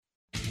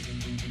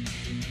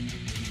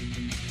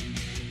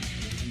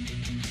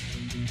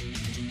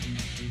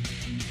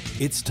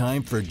It's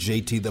time for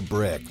JT the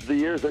Brick. The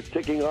years are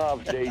ticking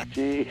off,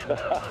 JT.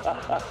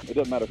 It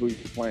doesn't matter who you're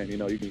playing. You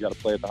know, you got to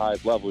play at the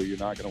highest level. You're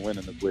not going to win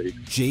in this league.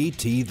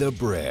 JT the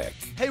Brick.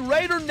 Hey,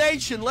 Raider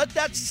Nation, let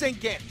that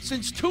sink in.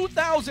 Since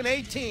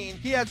 2018,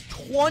 he has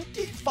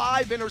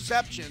 25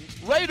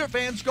 interceptions. Raider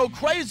fans go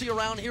crazy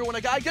around here when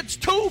a guy gets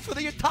 2 for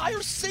the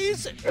entire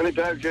season.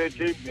 Anytime,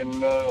 JT,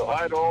 and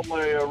hi to all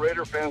my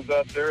Raider fans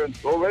out there,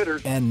 and go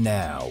Raiders. And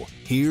now,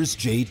 here's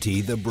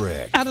JT the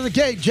Brick. Out of the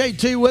gate,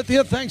 JT with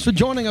you. Thanks for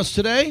joining us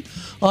today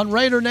on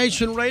Raider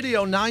Nation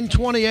Radio,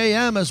 9:20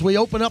 a.m. as we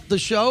open up the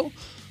show.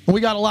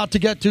 We got a lot to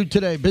get to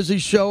today. Busy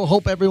show.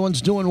 Hope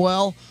everyone's doing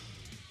well.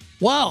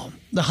 Wow,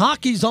 the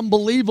hockey's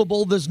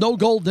unbelievable. There's no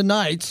Golden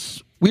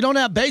Knights. We don't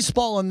have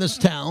baseball in this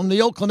town.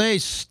 The Oakland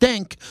A's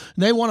stink.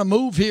 They want to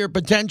move here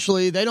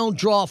potentially. They don't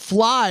draw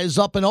flies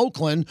up in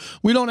Oakland.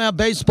 We don't have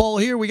baseball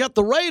here. We got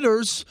the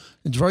Raiders.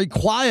 It's very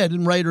quiet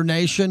in Raider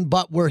Nation,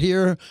 but we're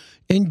here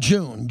in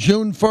June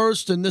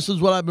 1st, and this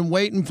is what I've been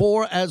waiting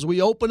for as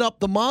we open up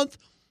the month,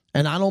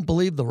 and I don't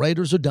believe the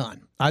Raiders are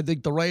done. I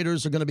think the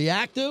Raiders are going to be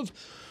active.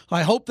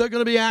 I hope they're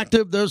going to be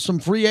active. There's some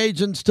free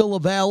agents still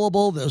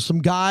available. There's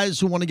some guys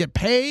who want to get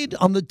paid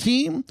on the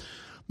team.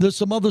 There's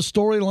some other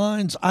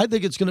storylines. I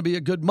think it's going to be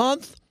a good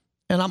month,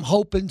 and I'm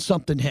hoping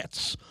something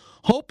hits.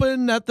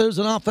 Hoping that there's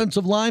an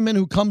offensive lineman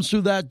who comes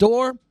through that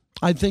door.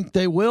 I think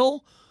they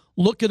will.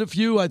 Look at a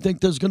few. I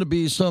think there's going to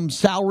be some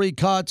salary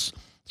cuts.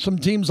 Some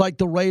teams like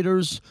the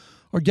Raiders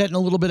are getting a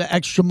little bit of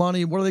extra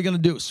money. What are they going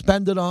to do?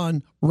 Spend it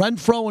on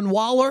Renfro and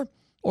Waller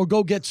or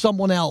go get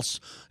someone else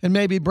and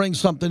maybe bring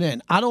something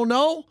in? I don't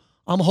know.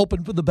 I'm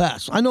hoping for the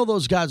best. I know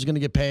those guys are going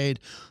to get paid.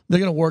 They're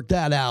going to work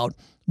that out.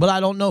 But I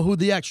don't know who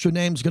the extra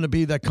name's going to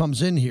be that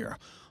comes in here.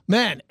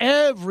 Man,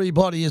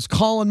 everybody is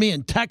calling me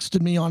and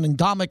texting me on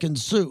Ndamukong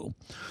Suh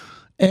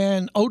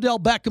and Odell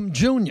Beckham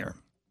Jr.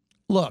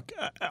 Look,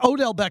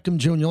 Odell Beckham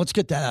Jr., let's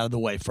get that out of the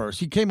way first.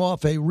 He came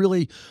off a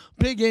really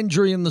big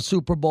injury in the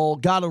Super Bowl,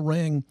 got a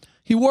ring.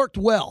 He worked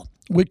well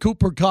with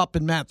Cooper Kupp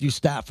and Matthew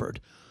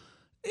Stafford.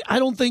 I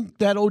don't think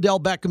that Odell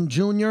Beckham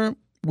Jr.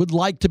 would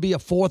like to be a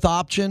fourth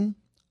option.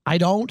 I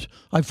don't.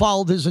 I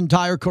followed his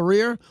entire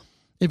career.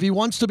 If he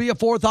wants to be a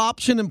fourth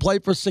option and play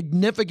for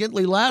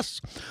significantly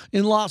less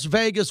in Las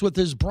Vegas with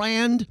his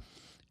brand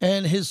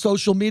and his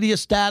social media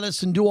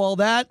status and do all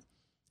that,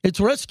 it's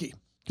risky.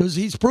 Because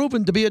he's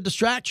proven to be a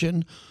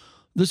distraction.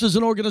 This is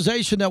an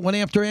organization that went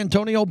after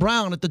Antonio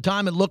Brown. At the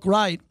time, it looked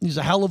right. He's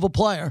a hell of a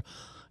player.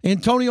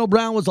 Antonio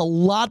Brown was a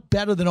lot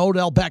better than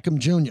Odell Beckham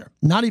Jr.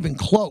 Not even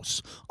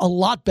close. A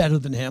lot better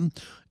than him.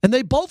 And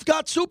they both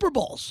got Super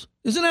Bowls.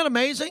 Isn't that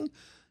amazing?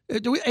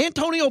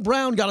 Antonio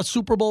Brown got a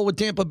Super Bowl with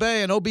Tampa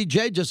Bay, and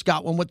OBJ just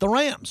got one with the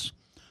Rams.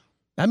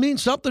 That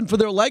means something for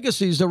their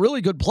legacies. They're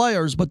really good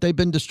players, but they've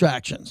been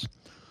distractions.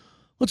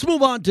 Let's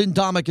move on to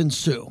Ndamukong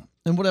Suh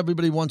and what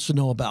everybody wants to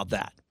know about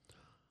that.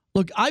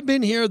 Look, I've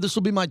been here. This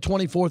will be my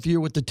 24th year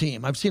with the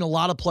team. I've seen a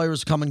lot of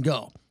players come and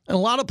go, and a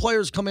lot of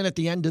players come in at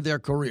the end of their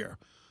career.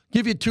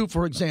 Give you two,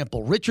 for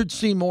example, Richard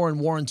Seymour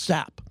and Warren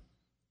Sapp.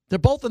 They're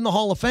both in the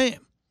Hall of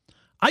Fame.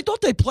 I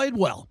thought they played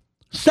well.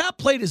 Sapp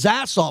played his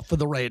ass off for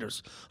the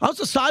Raiders. I was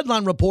a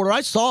sideline reporter.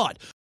 I saw it.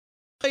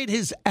 Played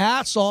his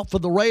ass off for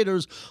the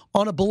Raiders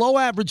on a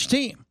below-average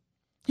team.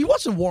 He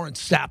wasn't Warren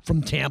Sapp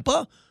from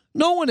Tampa.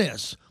 No one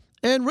is.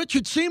 And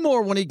Richard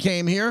Seymour, when he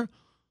came here,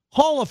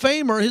 Hall of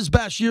Famer, his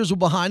best years were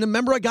behind him.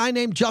 Remember a guy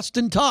named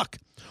Justin Tuck,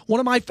 one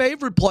of my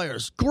favorite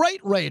players,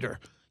 great Raider.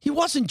 He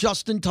wasn't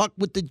Justin Tuck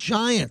with the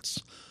Giants.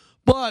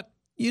 But,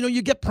 you know,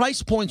 you get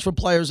price points for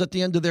players at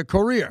the end of their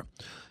career.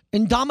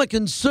 And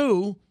Ndamukong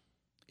Suh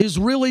is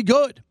really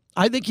good.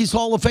 I think he's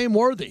Hall of Fame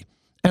worthy.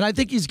 And I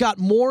think he's got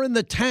more in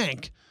the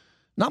tank,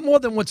 not more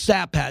than what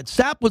Sapp had.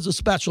 Sapp was a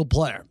special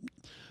player.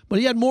 But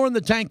he had more in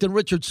the tank than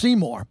Richard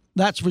Seymour,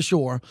 that's for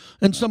sure,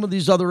 and some of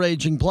these other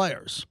aging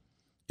players.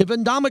 If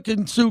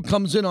Ndamukong Suh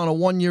comes in on a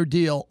one-year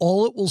deal,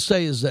 all it will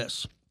say is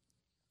this,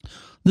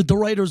 that the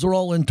Raiders are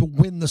all in to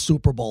win the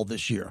Super Bowl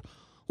this year.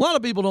 A lot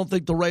of people don't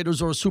think the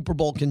Raiders are a Super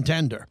Bowl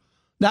contender.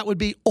 That would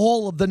be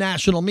all of the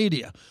national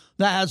media.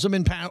 That has them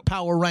in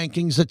power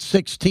rankings at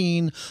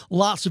 16.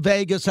 Las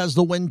Vegas has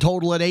the win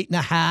total at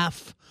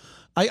 8.5.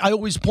 I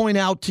always point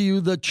out to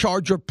you the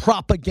Charger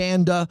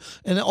propaganda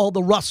and all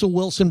the Russell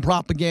Wilson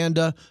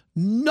propaganda.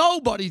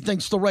 Nobody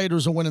thinks the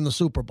Raiders are winning the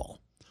Super Bowl.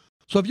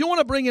 So if you want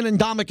to bring in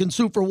Ndamukong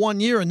Suh for 1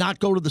 year and not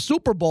go to the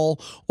Super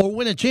Bowl or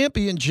win a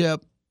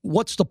championship,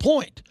 what's the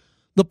point?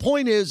 The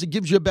point is it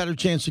gives you a better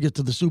chance to get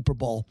to the Super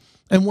Bowl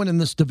and win in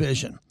this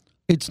division.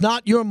 It's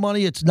not your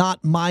money. It's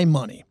not my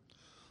money.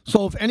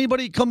 So if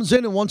anybody comes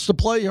in and wants to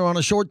play here on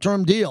a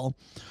short-term deal,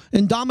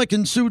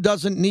 Ndamukong Suh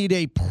doesn't need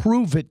a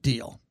prove-it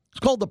deal. It's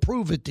called the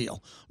prove-it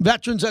deal.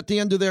 Veterans at the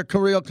end of their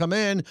career will come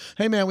in,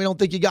 hey, man, we don't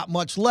think you got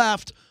much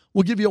left.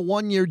 We'll give you a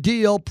one-year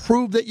deal.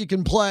 Prove that you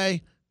can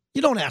play.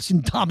 You don't ask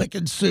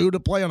Ndamukong Suh to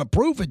play on a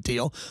prove-it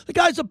deal. The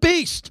guy's a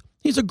beast.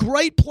 He's a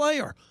great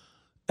player.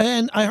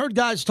 And I heard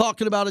guys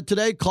talking about it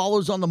today,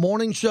 callers on the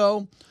morning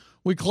show.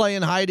 with Clay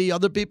and Heidi,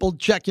 other people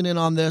checking in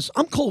on this.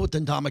 I'm cool with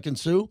Ndamukong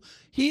Suh.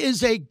 He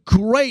is a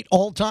great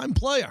all-time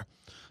player.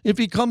 If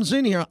he comes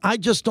in here, I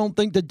just don't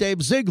think that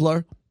Dave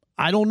Ziegler,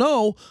 I don't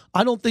know.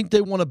 I don't think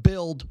they want to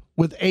build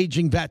with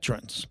aging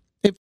veterans.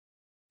 If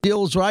the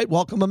deal is right,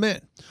 welcome him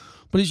in.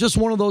 But he's just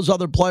one of those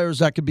other players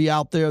that could be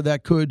out there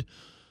that could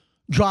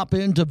drop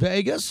into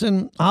Vegas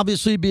and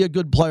obviously be a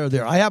good player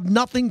there. I have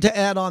nothing to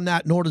add on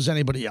that, nor does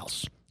anybody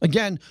else.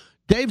 Again,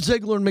 Dave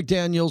Ziegler and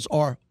McDaniels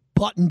are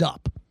buttoned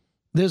up.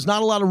 There's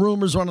not a lot of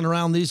rumors running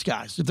around these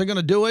guys. If they're going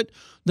to do it,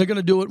 they're going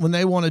to do it when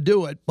they want to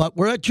do it. But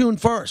we're at June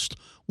 1st,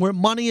 where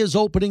money is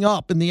opening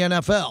up in the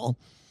NFL,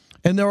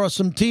 and there are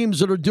some teams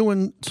that are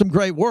doing some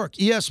great work.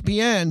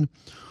 ESPN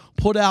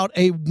put out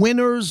a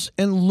winners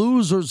and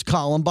losers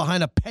column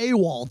behind a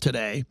paywall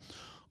today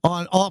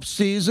on off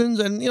seasons,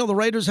 and the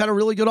Raiders had a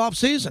really good off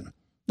season.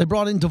 They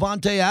brought in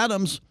Devontae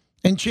Adams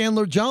and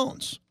Chandler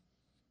Jones.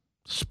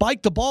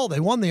 Spiked the ball.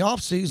 They won the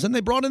off season. They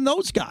brought in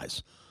those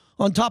guys.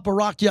 On top of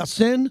Rock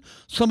Ya-Sin,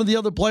 some of the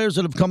other players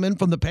that have come in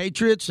from the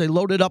Patriots, they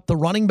loaded up the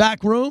running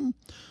back room,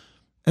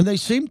 and they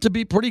seem to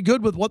be pretty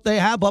good with what they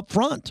have up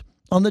front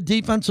on the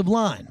defensive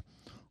line.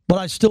 But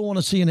I still want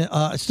to see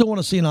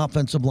an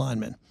offensive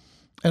lineman,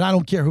 and I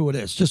don't care who it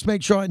is. Just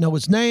make sure I know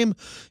his name.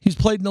 He's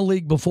played in the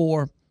league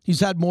before. He's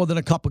had more than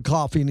a cup of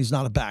coffee, and he's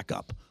not a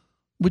backup.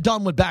 We're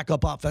done with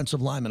backup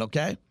offensive linemen,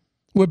 okay?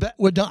 We're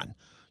done.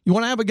 You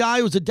want to have a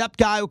guy who's a depth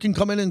guy who can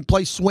come in and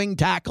play swing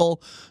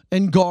tackle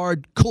and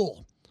guard,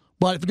 cool.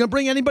 But if you're going to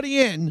bring anybody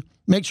in,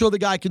 make sure the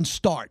guy can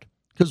start,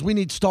 because we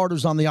need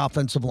starters on the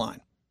offensive line.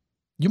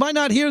 You might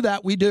not hear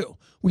that. We do.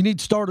 We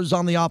need starters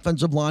on the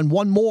offensive line.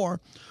 One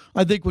more,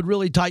 I think, would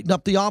really tighten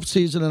up the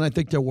offseason, and I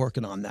think they're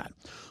working on that.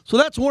 So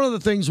that's one of the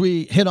things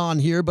we hit on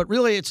here, but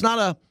really it's not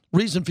a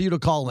reason for you to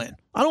call in.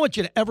 I don't want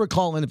you to ever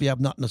call in if you have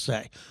nothing to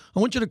say. I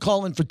want you to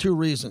call in for two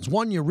reasons.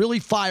 One, you're really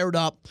fired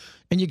up,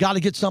 and you got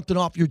to get something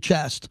off your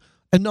chest.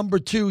 And number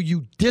two,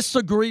 you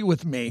disagree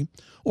with me.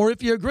 Or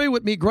if you agree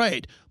with me,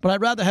 great. But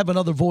I'd rather have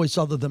another voice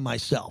other than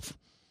myself.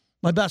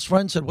 My best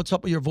friend said, "What's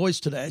up with your voice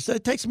today?" I said,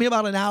 "It takes me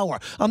about an hour.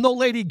 I'm no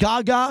Lady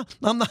Gaga.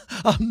 I'm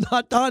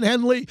not Don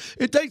Henley.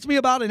 It takes me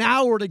about an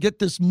hour to get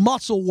this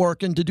muscle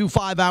working to do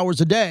 5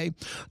 hours a day.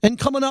 And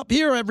coming up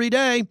here every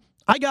day,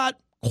 I got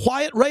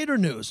quiet Raider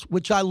news,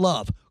 which I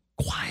love.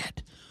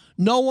 Quiet.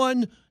 No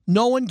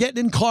one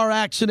getting in car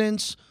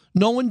accidents.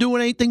 No one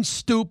doing anything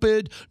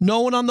stupid.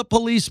 No one on the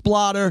police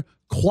blotter.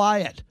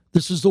 Quiet.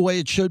 This is the way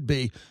it should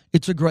be.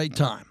 It's a great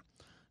time."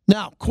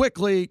 Now,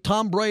 quickly,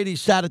 Tom Brady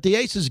sat at the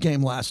Aces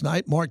game last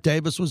night. Mark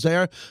Davis was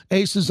there.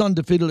 Aces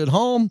undefeated at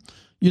home.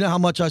 You know how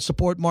much I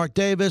support Mark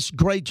Davis.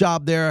 Great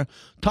job there.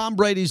 Tom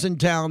Brady's in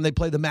town. They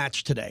play the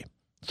match today.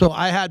 So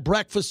I had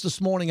breakfast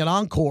this morning at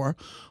Encore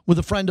with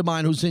a friend of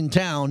mine who's in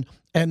town,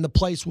 and the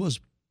place was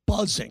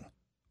buzzing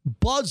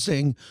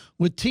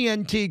with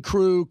TNT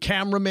crew,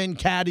 cameramen,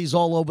 caddies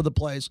all over the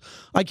place.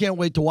 I can't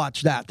wait to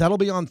watch that. That'll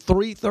be on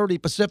 3:30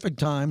 Pacific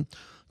time.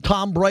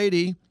 Tom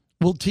Brady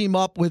will team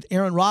up with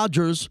Aaron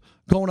Rodgers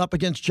going up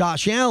against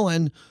Josh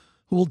Allen,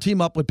 who will team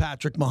up with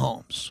Patrick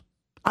Mahomes.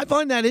 I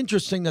find that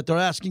interesting that they're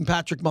asking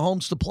Patrick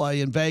Mahomes to play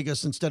in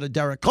Vegas instead of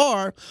Derek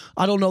Carr.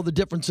 I don't know the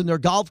difference in their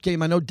golf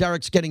game. I know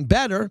Derek's getting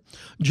better.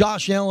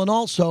 Josh Allen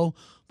also.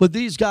 But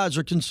these guys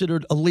are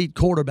considered elite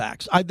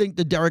quarterbacks. I think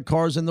that Derek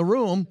Carr's in the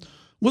room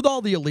with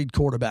all the elite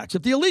quarterbacks.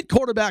 If the elite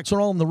quarterbacks are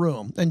all in the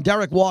room and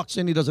Derek walks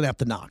in, he doesn't have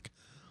to knock.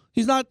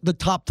 He's not the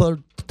top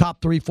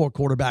 3, 4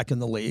 quarterback in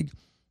the league,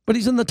 but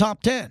he's in the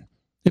top 10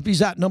 if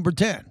he's at number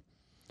 10.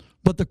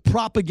 But the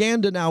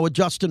propaganda now with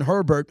Justin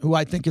Herbert, who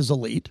I think is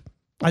elite.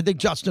 I think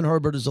Justin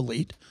Herbert is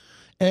elite.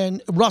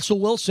 And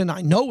Russell Wilson,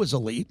 I know, is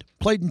elite.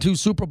 Played in 2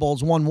 Super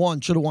Bowls, won 1,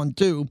 should have won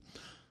 2.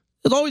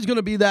 There's always going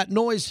to be that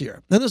noise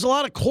here. And there's a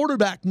lot of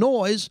quarterback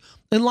noise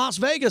in Las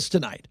Vegas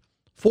tonight.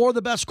 4 of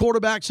the best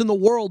quarterbacks in the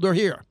world are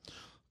here.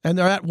 And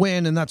they're at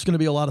Wynn, and that's going to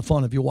be a lot of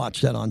fun if you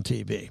watch that on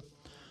TV.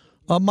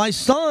 My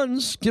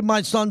sons, give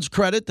my sons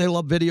credit. They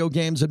love video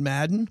games and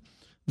Madden.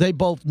 They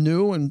both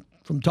knew, and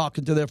from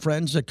talking to their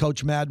friends, that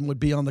Coach Madden would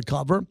be on the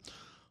cover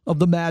of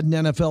the Madden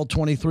NFL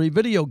 23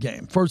 video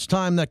game. First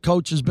time that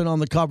Coach has been on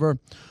the cover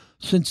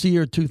since the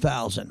year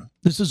 2000.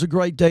 This is a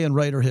great day in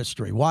Raider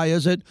history. Why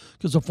is it?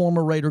 Because a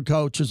former Raider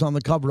coach is on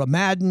the cover of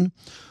Madden.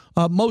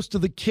 Most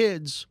of the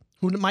kids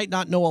who might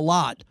not know a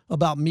lot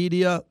about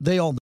media, they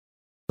all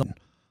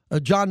know.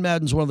 John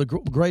Madden's one of the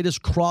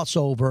greatest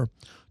crossover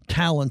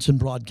talents in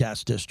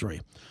broadcast history.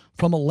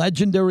 From a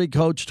legendary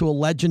coach to a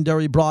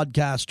legendary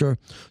broadcaster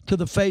to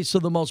the face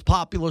of the most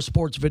popular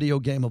sports video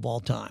game of all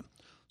time.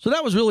 So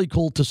that was really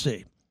cool to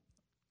see.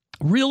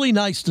 Really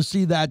nice to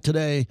see that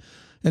today,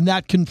 and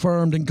that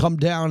confirmed and come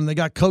down. And they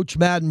got Coach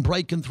Madden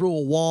breaking through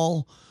a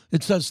wall.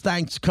 It says,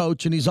 "Thanks,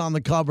 Coach," and he's on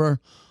the cover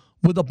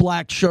with a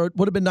black shirt.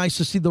 Would have been nice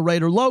to see the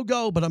Raider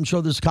logo, but I'm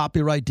sure there's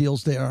copyright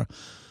deals there.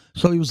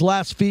 So he was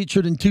last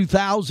featured in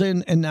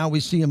 2000, and now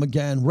we see him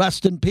again.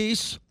 Rest in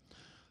peace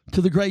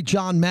to the great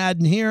John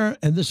Madden here,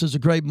 and this is a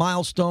great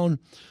milestone.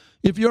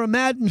 If you're a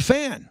Madden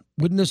fan,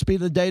 wouldn't this be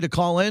the day to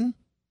call in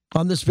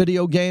on this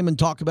video game and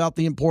talk about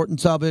the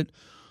importance of it?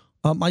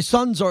 My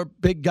sons are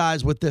big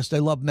guys with this. They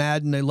love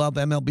Madden. They love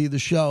MLB The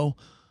Show.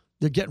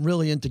 They're getting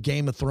really into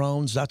Game of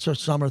Thrones. That's their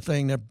summer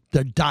thing.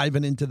 They're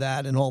diving into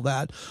that and all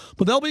that.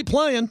 But they'll be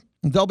playing.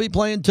 They'll be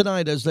playing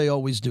tonight as they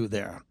always do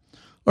there.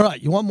 All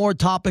right, you want more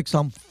topics?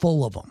 I'm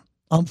full of them.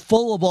 I'm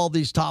full of all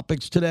these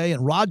topics today.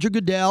 And Roger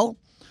Goodell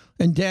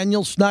and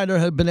Daniel Snyder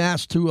have been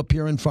asked to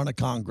appear in front of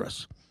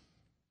Congress.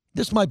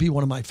 This might be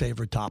one of my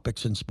favorite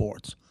topics in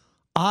sports.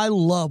 I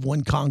love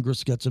when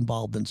Congress gets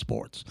involved in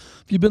sports.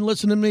 If you've been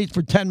listening to me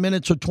for 10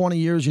 minutes or 20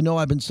 years, you know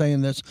I've been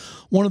saying this.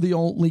 One of the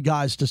only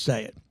guys to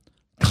say it.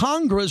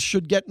 Congress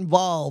should get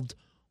involved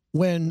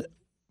when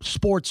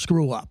sports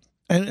screw up.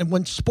 And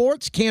when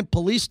sports can't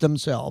police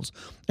themselves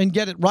and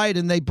get it right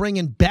and they bring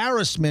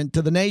embarrassment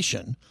to the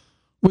nation,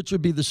 which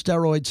would be the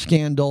steroid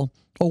scandal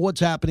or what's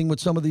happening with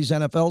some of these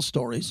NFL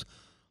stories,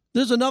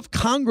 there's enough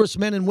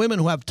congressmen and women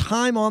who have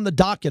time on the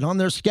docket, on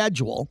their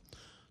schedule,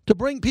 to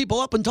bring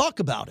people up and talk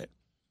about it.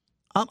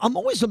 I'm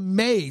always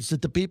amazed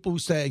at the people who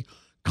say,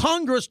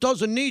 Congress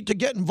doesn't need to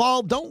get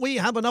involved. Don't we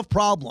have enough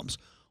problems?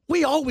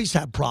 We always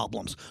have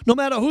problems. No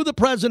matter who the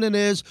president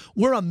is,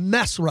 we're a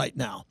mess right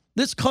now.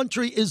 This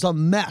country is a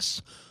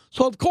mess.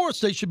 So, of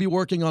course, they should be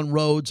working on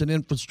roads and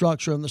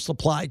infrastructure and the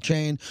supply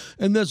chain.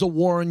 And there's a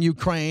war in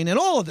Ukraine and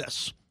all of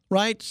this,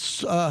 right?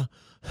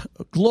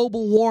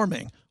 Global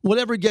warming,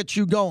 whatever gets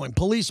you going.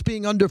 Police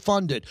being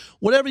underfunded,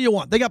 whatever you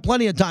want. They got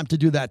plenty of time to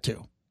do that,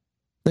 too.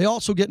 They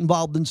also get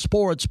involved in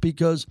sports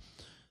because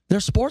they're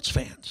sports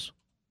fans.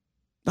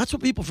 That's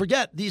what people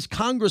forget. These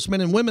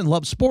congressmen and women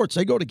love sports.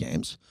 They go to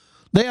games.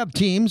 They have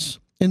teams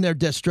in their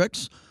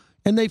districts,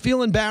 and they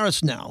feel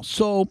embarrassed now.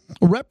 So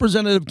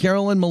Representative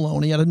Carolyn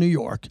Maloney out of New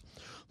York,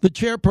 the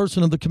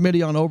chairperson of the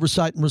Committee on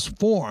Oversight and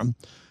Reform,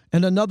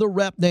 and another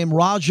rep named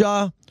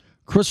Raja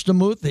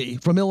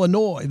Krishnamurthy from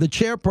Illinois, the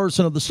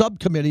chairperson of the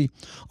subcommittee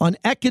on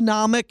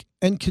economic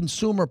and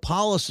consumer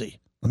policy.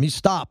 Let me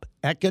stop.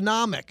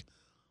 Economic.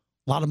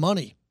 A lot of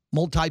money.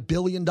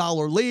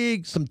 Multi-billion-dollar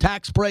league, some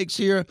tax breaks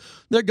here.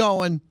 They're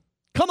going,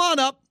 come on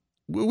up.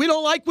 We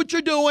don't like what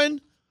you're doing.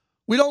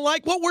 We don't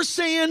like what we're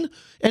seeing,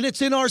 and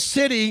it's in our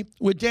city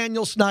with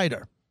Daniel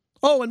Snyder.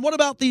 Oh, and what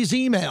about these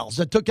emails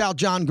that took out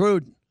John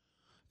Gruden?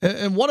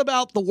 And what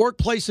about the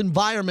workplace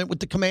environment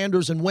with the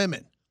Commanders and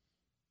women?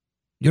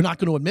 You're not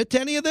going to admit to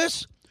any of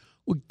this?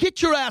 Well,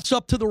 get your ass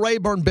up to the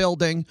Rayburn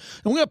building,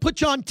 and we're going to put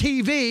you on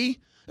TV,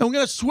 and we're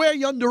going to swear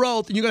you under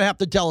oath, and you're going to have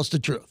to tell us the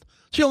truth.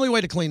 It's the only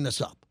way to clean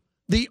this up.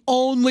 The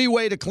only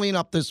way to clean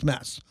up this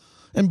mess.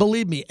 And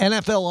believe me,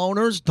 NFL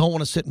owners don't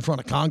want to sit in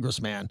front of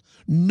Congress, man.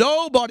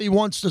 Nobody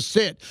wants to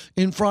sit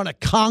in front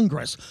of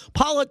Congress.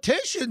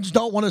 Politicians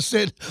don't want to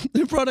sit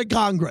in front of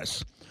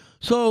Congress.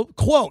 So,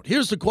 quote,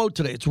 here's the quote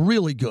today. It's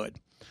really good.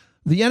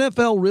 The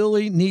NFL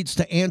really needs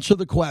to answer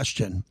the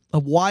question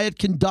of why it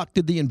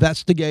conducted the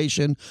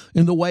investigation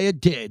in the way it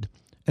did,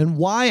 and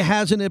why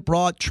hasn't it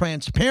brought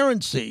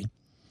transparency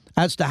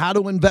as to how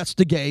to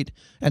investigate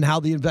and how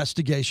the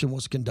investigation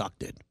was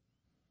conducted.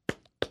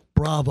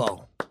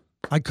 Bravo.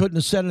 I couldn't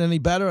have said it any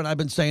better, and I've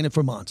been saying it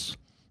for months.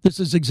 This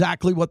is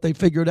exactly what they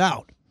figured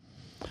out.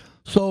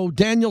 So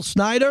Daniel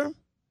Snyder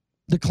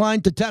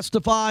declined to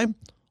testify.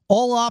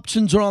 All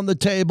options are on the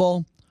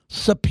table.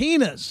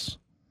 Subpoenas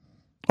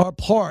are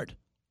part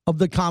of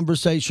the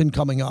conversation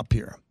coming up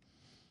here.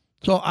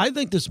 So I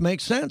think this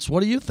makes sense.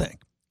 What do you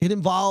think? It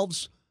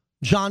involves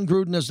John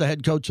Gruden as the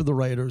head coach of the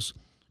Raiders.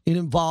 It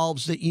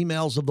involves the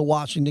emails of the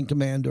Washington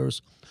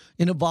Commanders.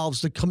 It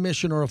involves the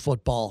commissioner of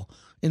football.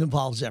 It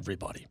involves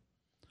everybody.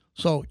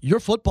 So you're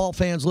football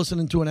fans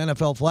listening to an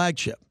NFL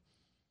flagship.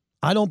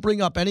 I don't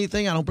bring up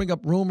anything. I don't bring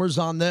up rumors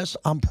on this.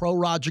 I'm pro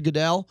Roger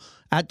Goodell.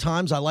 At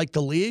times, I like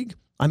the league.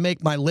 I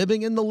make my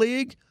living in the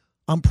league.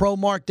 I'm pro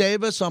Mark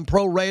Davis. I'm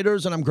pro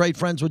Raiders, and I'm great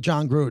friends with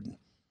John Gruden.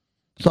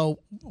 So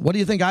what do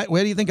you think?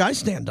 Where do you think I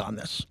stand on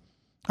this?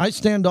 I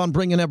stand on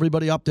bringing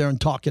everybody up there and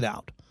talk it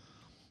out.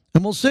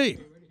 And we'll see.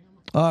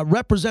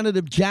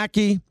 Representative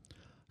Jackie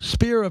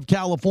Spear of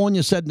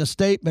California said in a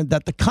statement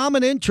that the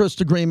common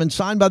interest agreement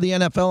signed by the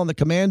NFL and the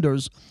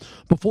Commanders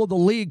before the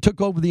league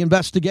took over the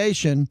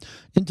investigation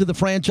into the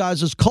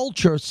franchise's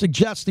culture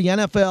suggests the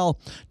NFL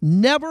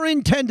never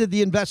intended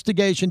the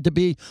investigation to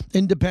be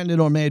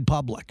independent or made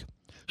public.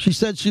 She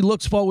said she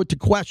looks forward to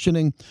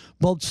questioning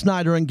both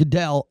Snyder and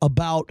Goodell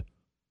about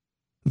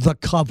the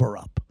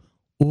cover-up.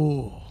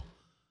 Ooh.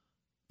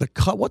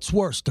 What's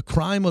worse, the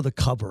crime or the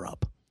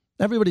cover-up?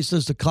 Everybody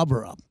says the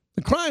cover-up.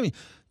 The crime,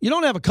 you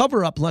don't have a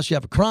cover-up unless you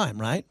have a crime,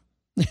 right?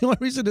 The only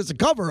reason it's a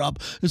cover-up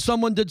is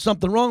someone did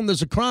something wrong,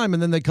 there's a crime,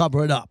 and then they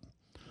cover it up.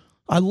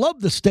 I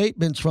love the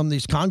statements from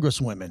these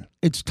congresswomen.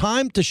 It's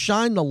time to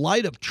shine the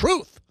light of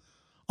truth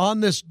on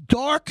this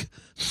dark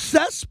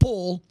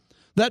cesspool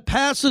that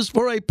passes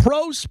for a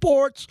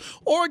pro-sports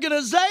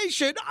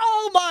organization.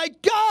 Oh, my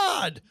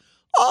God.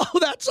 Oh,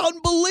 that's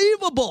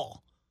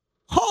unbelievable.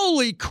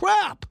 Holy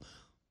crap.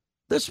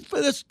 This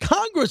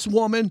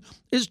congresswoman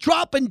is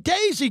dropping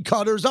daisy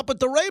cutters up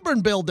at the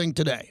Rayburn building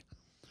today.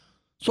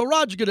 So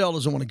Roger Goodell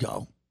doesn't want to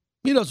go.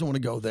 He doesn't want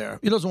to go there.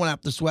 He doesn't want to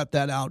have to sweat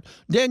that out.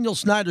 Daniel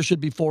Snyder should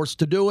be forced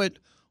to do it.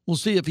 We'll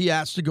see if he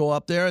has to go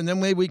up there, and then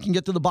maybe we can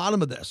get to the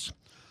bottom of this.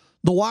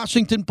 The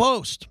Washington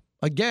Post,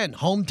 again,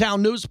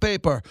 hometown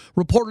newspaper,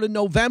 reported in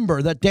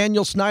November that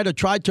Daniel Snyder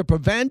tried to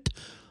prevent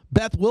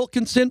Beth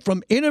Wilkinson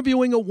from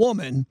interviewing a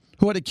woman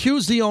who had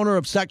accused the owner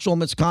of sexual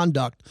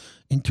misconduct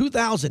in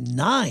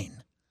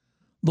 2009.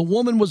 The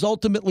woman was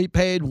ultimately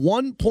paid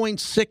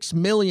 $1.6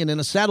 million in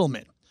a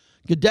settlement.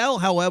 Goodell,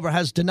 however,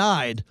 has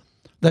denied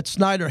that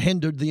Snyder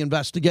hindered the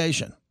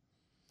investigation.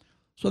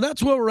 So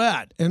that's where we're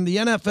at. And the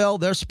NFL,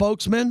 their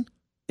spokesman,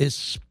 is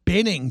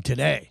spinning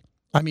today.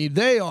 I mean,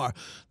 this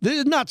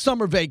is not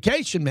summer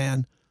vacation,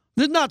 man.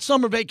 This is not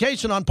summer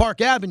vacation on Park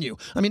Avenue.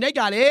 I mean, they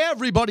got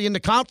everybody in the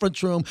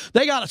conference room.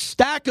 They got a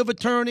stack of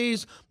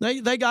attorneys.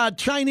 They got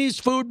Chinese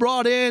food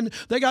brought in.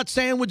 They got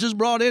sandwiches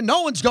brought in.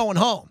 No one's going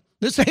home.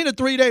 This ain't a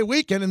 3-day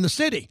weekend in the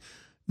city.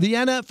 The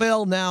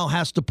NFL now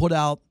has to put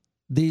out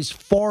these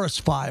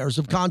forest fires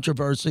of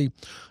controversy,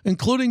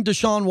 including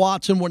Deshaun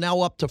Watson. We're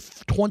now up to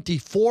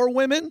 24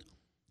 women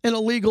in a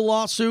legal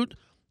lawsuit.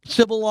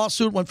 Civil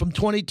lawsuit went from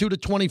 22 to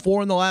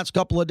 24 in the last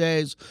couple of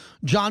days.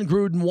 John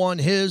Gruden won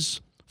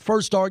his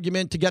first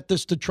argument to get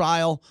this to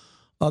trial.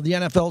 The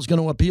NFL is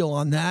going to appeal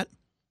on that.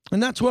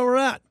 And that's where we're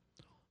at.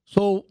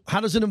 So how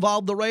does it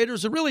involve the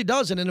Raiders? It really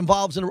doesn't. It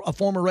involves a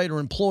former Raider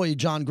employee,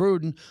 John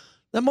Gruden,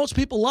 that most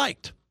people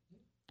liked.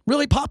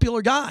 Really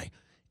popular guy.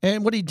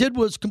 And what he did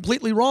was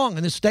completely wrong.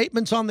 And his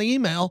statements on the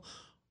email,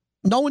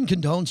 no one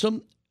condones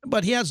them,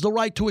 but he has the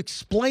right to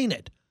explain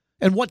it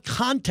and what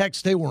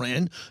context they were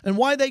in and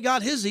why they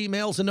got his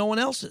emails and no one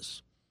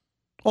else's.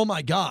 Oh,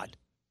 my God.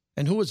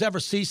 And who was ever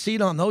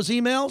CC'd on those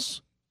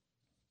emails?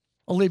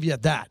 I'll leave you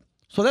at that.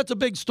 So that's a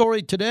big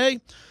story today.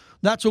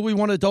 That's what we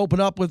wanted to open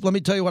up with. Let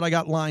me tell you what I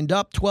got lined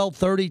up.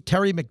 12:30,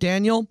 Terry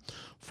McDaniel,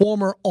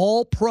 former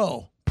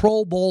All-Pro,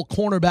 Pro Bowl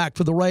cornerback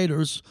for the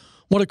Raiders.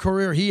 What a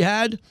career he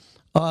had.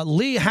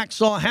 Lee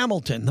Hacksaw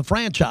Hamilton, the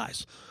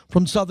franchise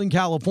from Southern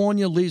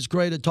California. Lee's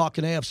great at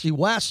talking AFC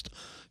West.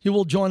 He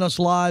will join us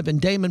live.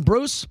 And Damon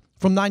Bruce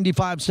from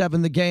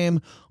 95.7 The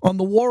Game on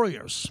the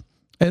Warriors.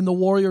 And the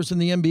Warriors in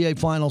the NBA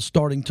Finals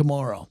starting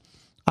tomorrow.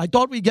 I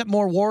thought we'd get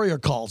more Warrior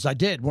calls. I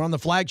did. We're on the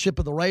flagship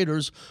of the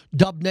Raiders,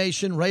 Dub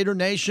Nation, Raider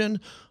Nation.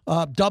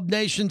 Dub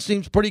Nation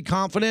seems pretty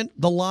confident.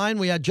 The line,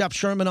 we had Jeff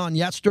Sherman on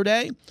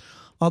yesterday.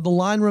 The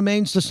line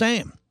remains the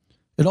same.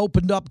 It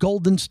opened up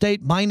Golden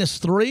State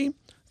 -3.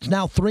 It's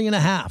now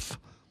 3.5.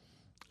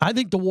 I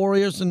think the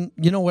Warriors, and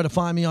you know where to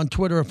find me on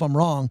Twitter if I'm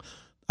wrong,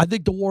 I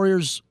think the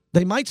Warriors,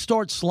 they might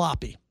start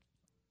sloppy.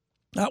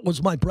 That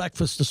was my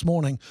breakfast this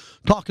morning,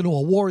 talking to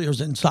a Warriors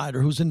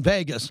insider who's in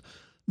Vegas.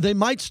 They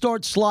might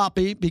start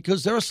sloppy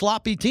because they're a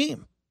sloppy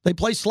team. They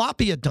play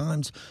sloppy at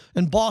times,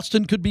 and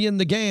Boston could be in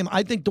the game.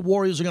 I think the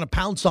Warriors are going to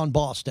pounce on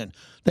Boston.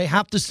 They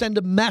have to send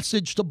a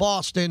message to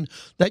Boston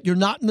that you're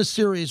not in the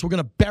series. We're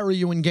going to bury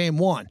you in game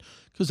 1.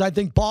 Because I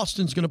think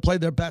Boston's going to play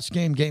their best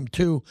game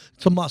 2.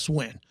 It's a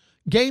must-win.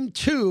 Game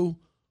 2,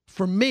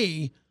 for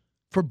me,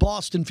 for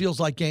Boston, feels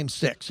like game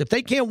 6. If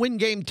they can't win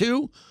game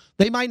 2,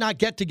 they might not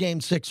get to game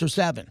 6 or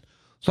 7.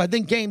 So I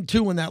think game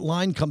 2, when that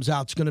line comes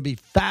out, it's going to be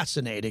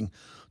fascinating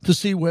to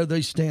see where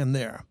they stand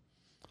there.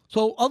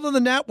 So other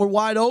than that, we're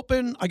wide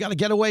open. I got a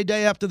getaway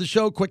day after the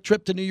show, quick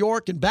trip to New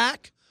York and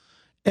back.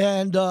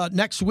 And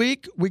next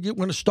week, we're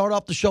going to start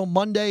off the show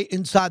Monday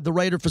inside the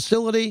Raider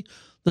facility.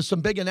 There's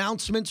some big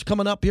announcements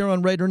coming up here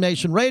on Raider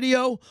Nation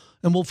Radio,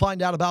 and we'll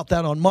find out about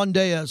that on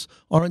Monday as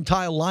our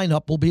entire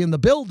lineup will be in the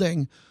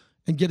building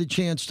and get a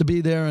chance to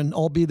be there, and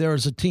I'll be there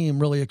as a team.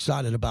 Really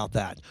excited about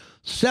that.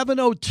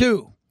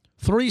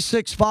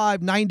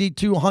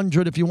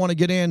 702-365-9200 if you want to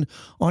get in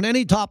on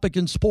any topic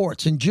in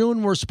sports. In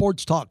June, we're a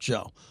sports talk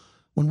show.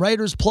 When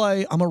Raiders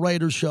play, I'm a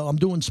Raiders show. I'm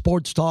doing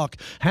sports talk.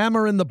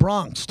 Hammer in the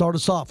Bronx. Start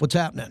us off. What's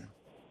happening?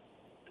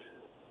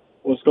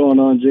 What's going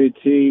on,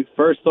 JT?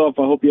 First off,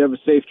 I hope you have a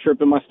safe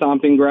trip in my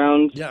stomping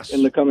grounds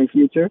in the coming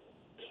future.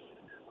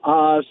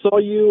 Saw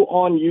you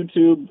on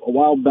YouTube a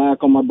while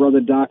back on my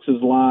brother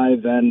Dox's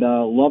live, and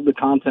love the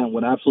content.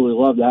 Would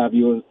absolutely love to have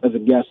you as a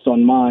guest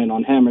on mine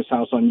on Hammer's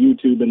House on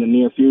YouTube in the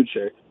near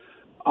future.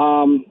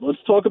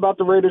 Let's talk about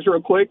the Raiders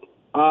real quick.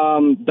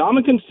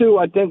 Ndamukong Suh,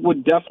 I think,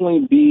 would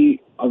definitely be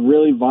a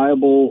really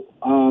viable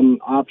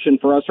option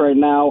for us right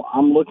now.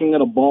 I'm looking at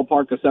a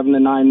ballpark of $7 to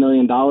 $9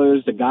 million.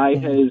 The guy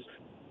has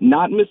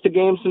not missed a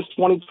game since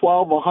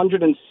 2012,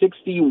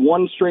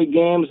 161 straight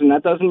games, and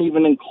that doesn't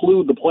even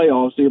include the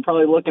playoffs. So you're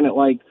probably looking at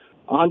like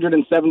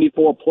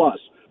 174 plus.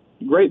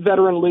 Great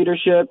veteran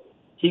leadership.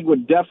 He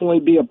would definitely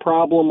be a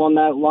problem on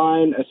that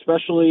line,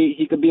 especially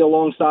he could be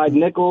alongside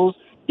Nichols.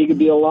 He could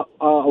be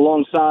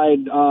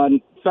alongside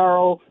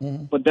Farrell,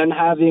 but then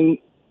having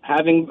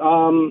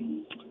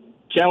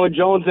Chandler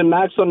Jones and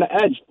Max on the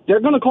edge, they're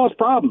going to cause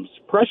problems.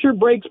 Pressure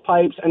breaks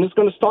pipes, and it's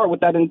going to start with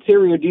that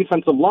interior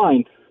defensive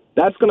line.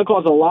 That's going to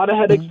cause a lot of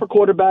headaches for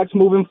quarterbacks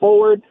moving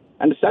forward,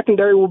 and the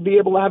secondary will be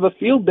able to have a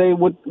field day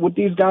with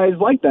these guys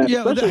like that.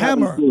 Yeah,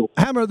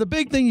 Hammer, the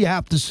big thing you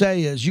have to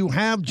say is you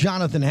have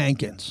Jonathan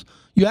Hankins.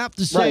 You have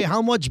to say Right.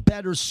 how much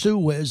better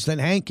Sue is than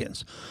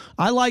Hankins.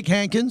 I like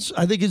Hankins.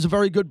 I think he's a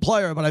very good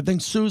player, but I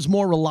think Sue's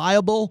more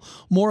reliable,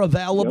 more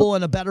available,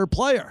 and a better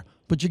player.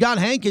 But you got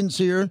Hankins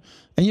here,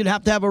 and you'd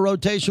have to have a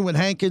rotation with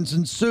Hankins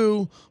and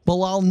Sue,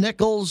 Bilal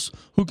Nichols,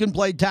 who can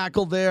play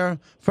tackle there,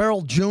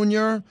 Farrell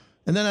Jr.,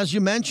 and then, as you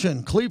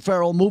mentioned, Cleve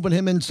Farrell moving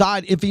him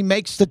inside if he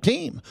makes the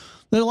team.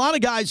 There's a lot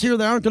of guys here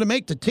that aren't going to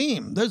make the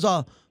team. There's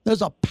a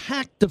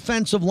packed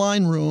defensive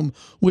line room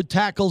with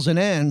tackles and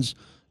ends,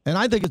 and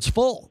I think it's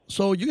full.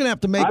 So you're going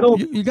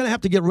to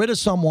have to get rid of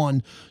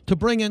someone to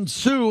bring in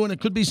Sue, and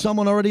it could be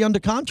someone already under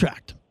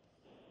contract.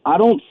 I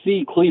don't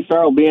see Cleve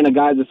Farrell being a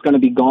guy that's going to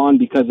be gone,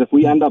 because if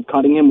we end up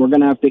cutting him, we're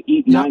going to have to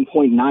eat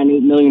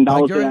 $9.98 million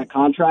of that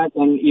contract.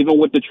 And even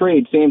with the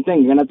trade, same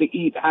thing. You're going to have to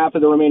eat half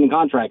of the remaining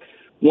contract.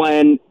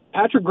 When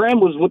Patrick Graham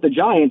was with the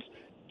Giants,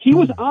 he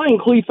was eyeing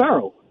Cleve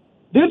Farrell.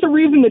 There's a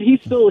reason that he's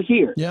still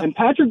here. Yeah. And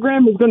Patrick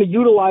Graham is going to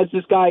utilize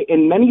this guy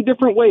in many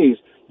different ways.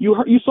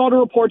 You saw the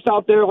reports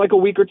out there like a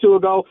week or two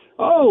ago.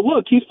 Oh,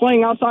 look, he's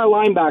playing outside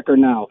linebacker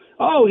now.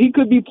 Oh, he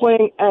could be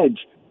playing edge.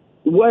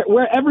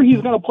 Wherever he's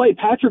going to play,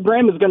 Patrick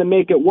Graham is going to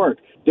make it work.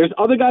 There's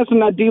other guys from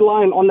that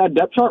D-line on that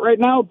depth chart right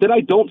now that I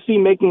don't see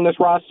making this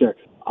roster.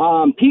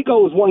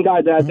 Pico is one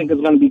guy that I think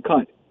is going to be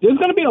cut. There's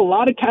going to be a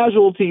lot of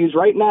casualties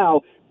right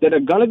now that are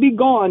going to be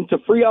gone to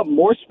free up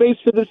more space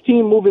for this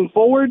team moving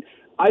forward.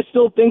 I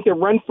still think that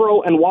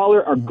Renfro and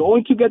Waller are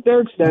going to get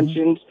their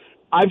extensions.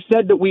 I've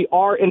said that we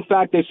are, in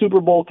fact, a Super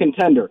Bowl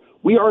contender.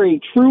 We are a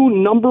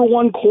true number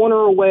one corner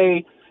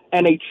away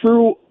and a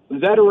true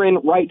veteran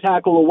right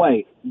tackle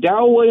away.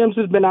 Darrell Williams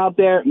has been out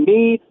there.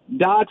 Me,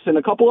 Docs, and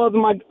a couple of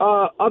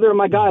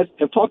my guys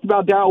have talked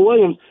about Darrell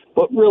Williams,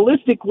 but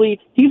realistically,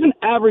 he's an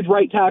average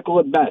right tackle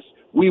at best.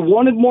 We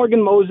wanted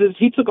Morgan Moses.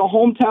 He took a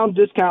hometown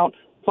discount,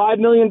 $5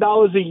 million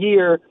a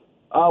year.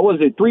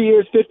 3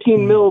 years,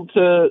 $15 million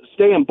to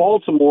stay in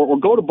Baltimore, or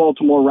go to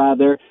Baltimore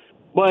rather.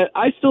 But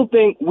I still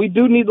think we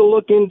do need to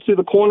look into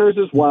the corners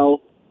as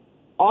well.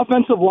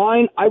 Offensive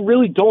line, I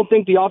really don't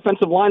think the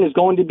offensive line is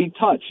going to be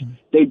touched.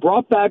 They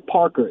brought back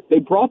Parker. They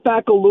brought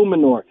back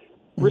Illuminor.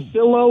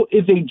 Russillo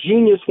is a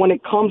genius when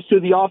it comes to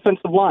the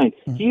offensive line.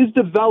 He's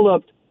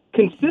developed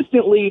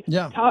consistently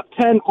top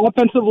 10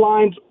 offensive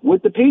lines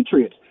with the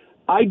Patriots.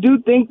 I do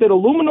think that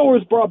Illuminor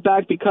was brought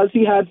back because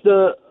he has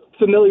the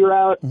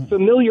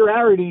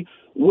familiarity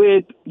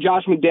with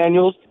Josh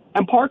McDaniels.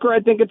 And Parker,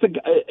 I think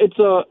it's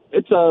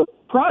a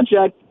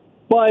project,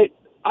 but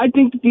I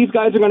think that these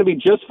guys are going to be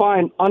just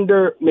fine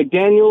under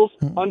McDaniels,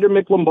 under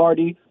Mick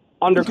Lombardi,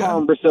 under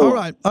Colin Brassillo. All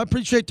right. I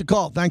appreciate the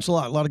call. Thanks a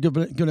lot. A lot of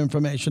good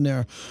information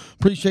there.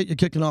 Appreciate you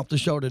kicking off the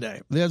show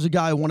today. There's a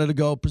guy who wanted to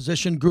go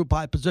position group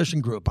by position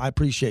group. I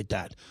appreciate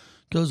that,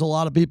 because a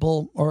lot of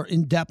people are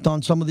in depth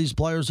on some of these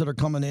players that are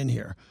coming in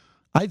here.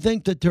 I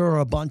think that there are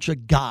a bunch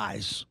of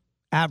guys,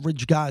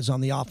 average guys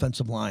on the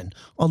offensive line,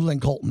 other than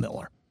Colton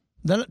Miller.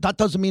 That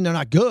doesn't mean they're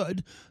not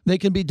good. They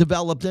can be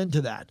developed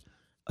into that.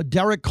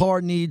 Derek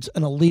Carr needs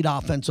an elite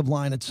offensive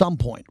line at some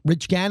point.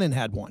 Rich Gannon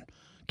had one.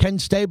 Ken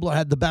Stabler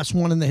had the best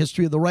one in the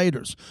history of the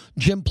Raiders.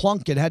 Jim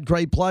Plunkett had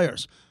great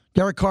players.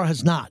 Derek Carr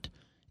has not.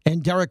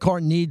 And Derek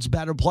Carr needs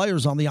better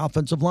players on the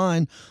offensive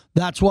line.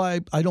 That's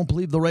why I don't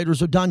believe the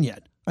Raiders are done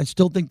yet. I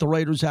still think the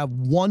Raiders have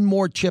one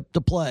more chip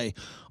to play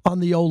on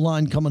the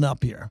O-line coming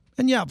up here.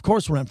 And, yeah, of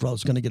course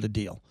Renfro's going to get a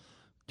deal.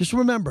 Just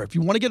remember, if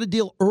you want to get a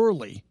deal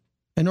early,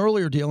 an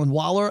earlier deal, and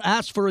Waller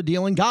asked for a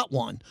deal and got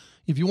one.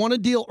 If you want a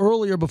deal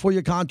earlier before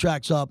your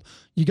contract's up,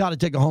 you got to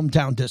take a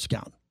hometown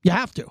discount. You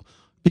have to.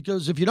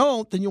 Because if you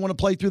don't, then you want to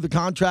play through the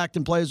contract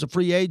and play as a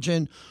free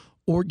agent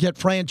or get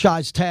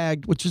franchise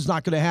tagged, which is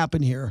not going to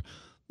happen here.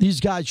 These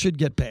guys should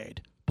get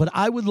paid. But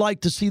I would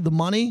like to see the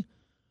money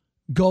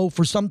go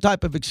for some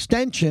type of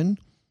extension,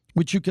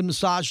 which you can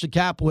massage the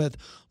cap with,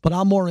 but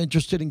I'm more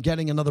interested in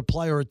getting another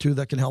player or two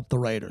that can help the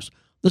Raiders.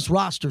 This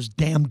roster's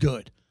damn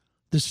good.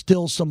 There's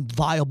still some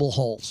viable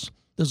holes.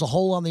 There's a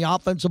hole on the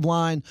offensive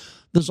line.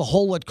 There's a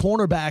hole at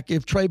cornerback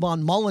if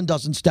Trayvon Mullen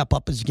doesn't step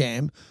up his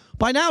game.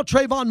 By now,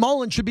 Trayvon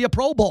Mullen should be a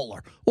Pro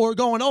Bowler. Or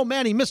going, oh,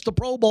 man, he missed the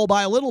Pro Bowl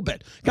by a little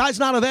bit. Guy's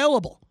not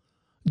available.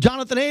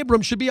 Jonathan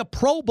Abram should be a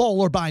Pro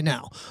Bowler by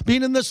now.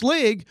 Being in this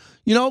league,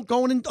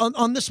 going in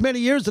on this many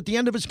years at the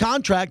end of his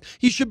contract,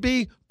 he should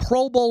be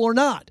Pro Bowl or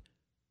not.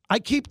 I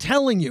keep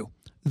telling you,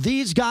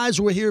 these guys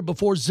were here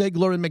before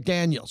Ziegler and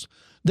McDaniels.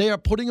 They are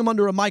putting them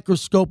under a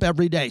microscope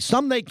every day.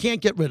 Some they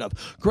can't get rid of.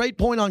 Great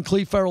point on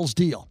Cleve Farrell's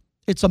deal.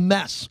 It's a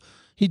mess.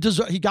 He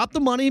got the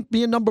money,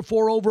 being number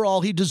 4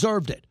 overall. He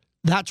deserved it.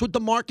 That's what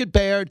the market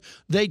bared.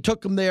 They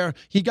took him there.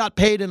 He got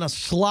paid in a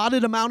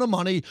slotted amount of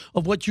money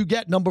of what you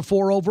get number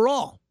 4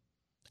 overall.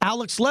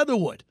 Alex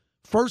Leatherwood,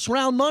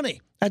 first-round money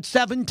at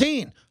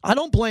 17. I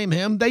don't blame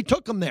him. They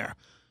took him there.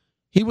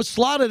 He was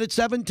slotted at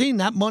 17.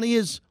 That money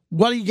is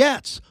what he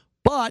gets.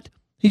 But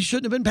he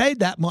shouldn't have been paid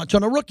that much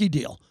on a rookie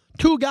deal.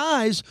 2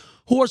 guys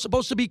who are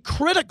supposed to be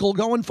critical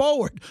going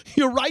forward.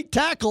 Your right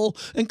tackle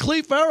and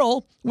Cleve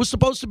Farrell was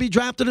supposed to be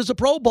drafted as a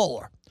Pro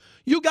Bowler.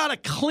 You got to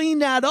clean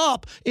that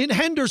up in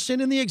Henderson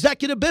in the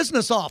executive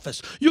business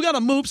office. You got to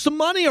move some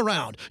money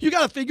around. You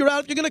got to figure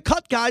out if you're going to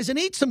cut guys and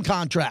eat some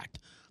contract.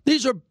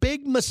 These are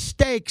big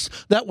mistakes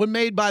that were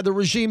made by the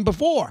regime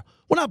before.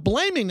 We're not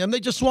blaming them. They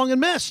just swung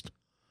and missed.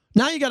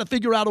 Now you got to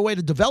figure out a way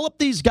to develop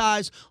these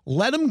guys,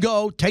 let them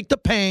go, take the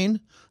pain,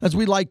 as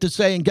we like to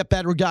say, and get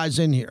better guys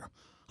in here.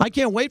 I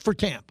can't wait for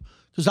camp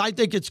because I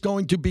think it's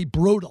going to be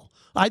brutal.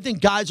 I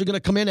think guys are going to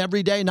come in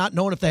every day not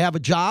knowing if they have a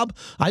job.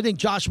 I think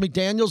Josh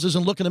McDaniels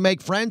isn't looking to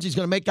make friends. He's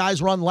going to make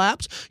guys run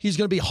laps. He's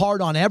going to be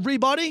hard on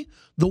everybody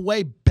the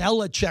way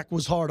Belichick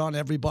was hard on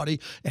everybody.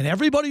 And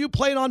everybody who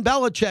played on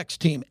Belichick's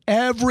team,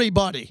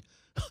 everybody.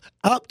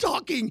 I'm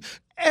talking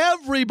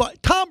everybody.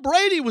 Tom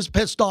Brady was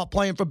pissed off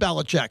playing for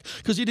Belichick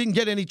because he didn't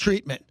get any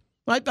treatment.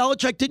 Right?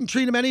 Belichick didn't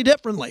treat him any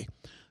differently.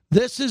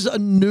 This is a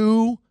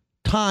new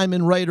time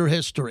in Raider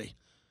history.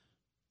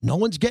 No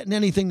one's getting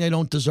anything they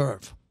don't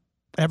deserve.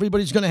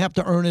 Everybody's going to have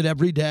to earn it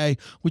every day,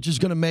 which is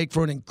going to make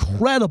for an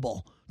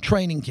incredible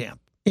training camp.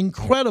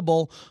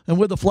 Incredible. And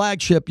with the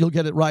flagship, you'll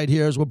get it right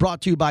here, as we're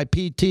brought to you by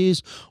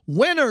PTs.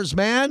 Winners,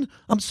 man.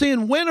 I'm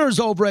seeing winners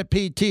over at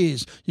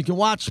PTs. You can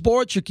watch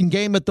sports. You can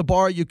game at the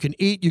bar. You can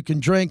eat. You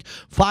can drink.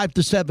 5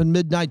 to 7,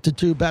 midnight to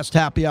 2, best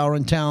happy hour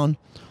in town.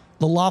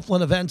 The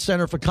Laughlin Event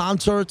Center for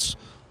concerts.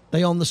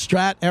 They own the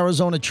Strat,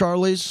 Arizona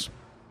Charlie's.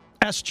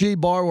 SG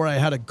Bar, where I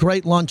had a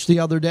great lunch the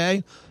other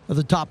day at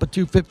the top of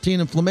 215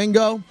 in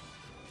Flamingo.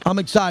 I'm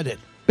excited.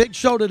 Big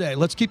show today.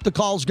 Let's keep the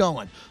calls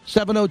going.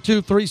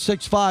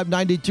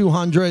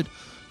 702-365-9200.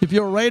 If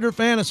you're a Raider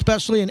fan,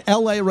 especially an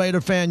L.A.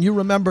 Raider fan, you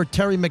remember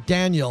Terry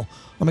McDaniel.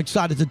 I'm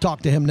excited to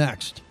talk to him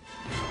next.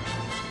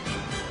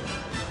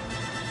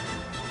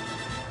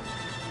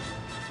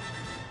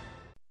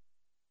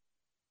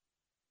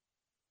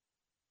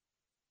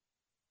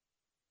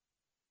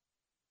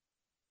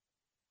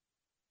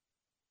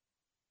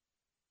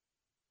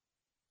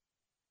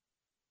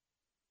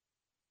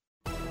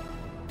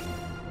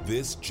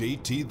 This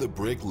JT the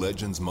Brick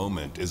Legends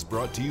moment is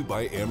brought to you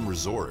by M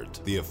Resort,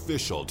 the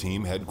official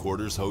team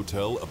headquarters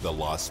hotel of the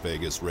Las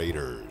Vegas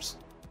Raiders.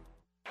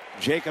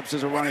 Jacobs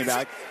is a running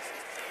back.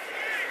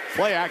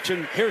 Play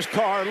action. Here's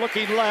Carr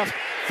looking left,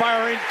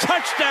 firing.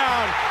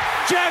 Touchdown!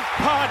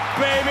 Jackpot,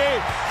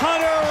 baby!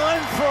 Hunter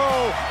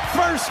Renfrow,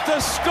 first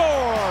to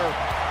score.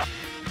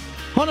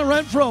 Hunter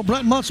Renfrow,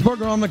 Brent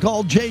Musburger on the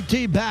call.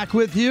 JT back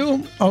with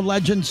you. Our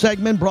Legend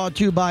segment brought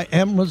to you by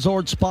M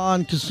Resort Spa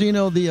and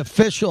Casino, the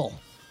official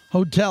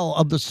hotel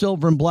of the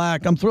Silver and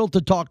Black. I'm thrilled to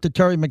talk to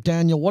Terry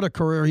McDaniel. What a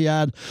career he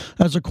had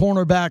as a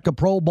cornerback, a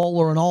Pro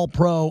Bowler, an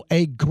All-Pro,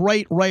 a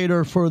great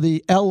Raider for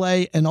the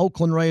L.A. and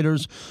Oakland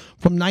Raiders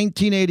from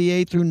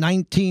 1988 through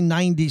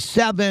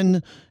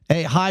 1997,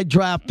 a high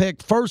draft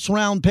pick,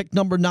 first-round pick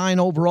number 9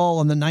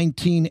 overall in the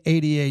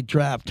 1988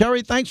 draft.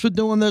 Terry, thanks for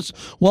doing this.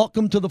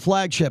 Welcome to the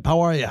flagship. How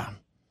are you?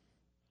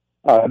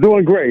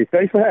 Doing great.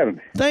 Thanks for having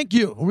me. Thank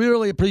you. We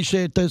really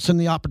appreciate this and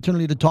the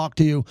opportunity to talk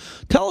to you.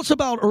 Tell us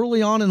about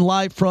early on in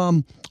life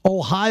from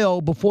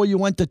Ohio before you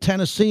went to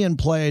Tennessee and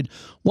played.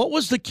 What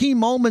was the key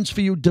moments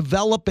for you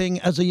developing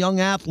as a young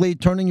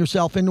athlete, turning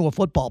yourself into a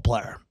football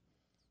player?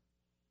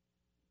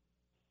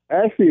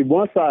 Actually,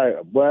 once I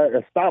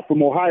stopped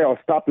from Ohio,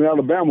 I stopped in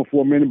Alabama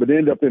for a minute, but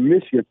ended up in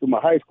Michigan through my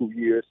high school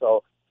years.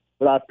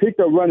 But I picked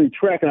up running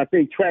track, and I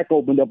think track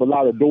opened up a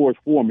lot of doors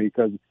for me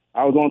because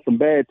I was on some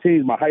bad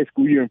teams my high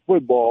school year in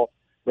football,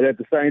 but at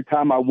the same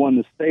time I won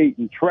the state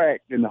in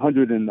track in the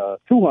 100 and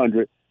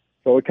 200,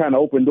 so it kind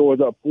of opened doors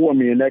up for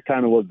me, and that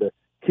kind of was the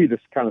key to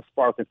kind of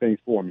sparking things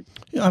for me.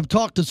 Yeah, I've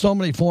talked to so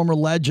many former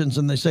legends,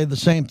 and they say the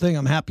same thing.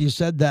 I'm happy you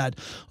said that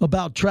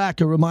about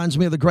track. It reminds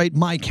me of the great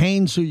Mike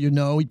Haynes, who you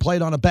know. He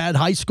played on a bad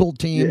high school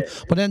team,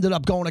 but ended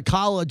up going to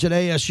college at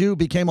ASU,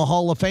 became a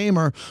Hall of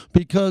Famer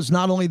because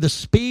not only the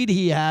speed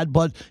he had,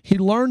 but he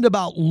learned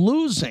about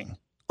losing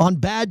on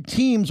bad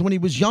teams when he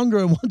was younger,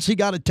 and once he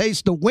got a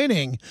taste of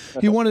winning,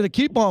 he wanted to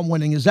keep on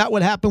winning. Is that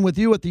what happened with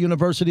you at the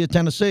University of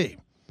Tennessee?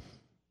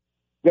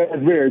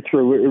 That's very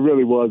true. It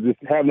really was. Just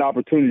having the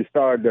opportunity to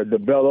start to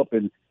develop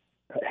and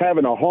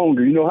having a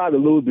hunger. You know how to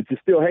lose, but you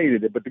still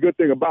hated it. But the good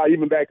thing about it,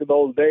 even back in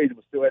those days,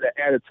 we still had that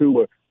attitude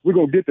where we're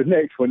going to get the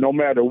next one no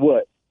matter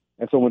what.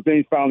 And so when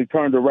things finally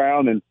turned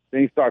around and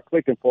things started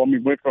clicking for me,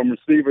 went from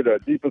receiver to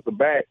defensive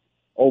back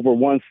over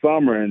one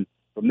summer, and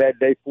from that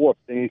day forth,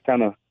 things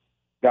kind of,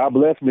 God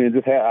bless me,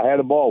 and I had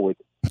a ball with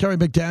it. Terry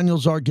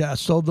McDaniel's our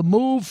guest. So the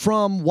move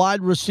from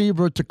wide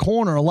receiver to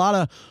corner, a lot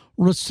of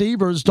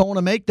receivers don't want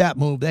to make that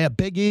move. They have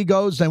big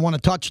egos. They want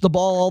to touch the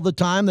ball all the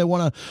time. They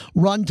want to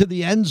run to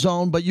the end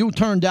zone, but you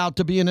turned out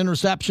to be an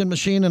interception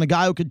machine and a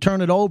guy who could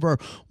turn it over.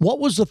 What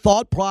was the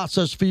thought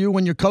process for you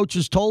when your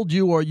coaches told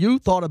you or you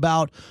thought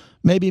about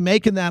maybe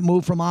making that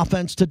move from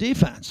offense to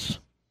defense?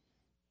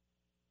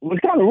 It was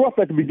kind of rough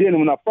at the beginning.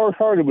 When I first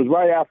heard it was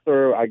right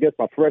after, I guess,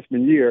 my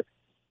freshman year.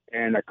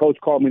 And a coach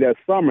called me that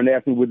summer and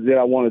asked me did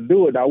I want to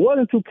do it. I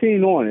wasn't too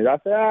keen on it. I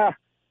said, I've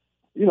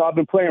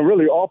been playing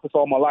really offense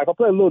all my life. I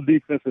played a little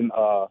defense in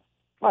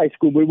high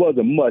school, but it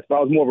wasn't much. But I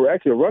was more of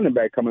actually a running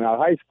back coming out of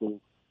high school.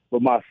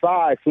 But my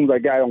size, as soon as I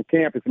got on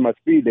campus and my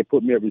speed, they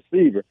put me a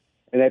receiver.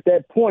 And at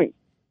that point,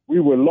 we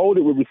were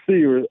loaded with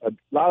receivers. A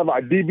lot of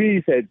our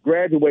DBs had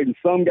graduated.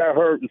 Some got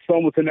hurt, and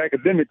some was in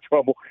academic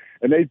trouble.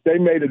 And they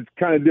made a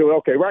kind of deal.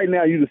 Okay, right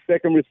now you're the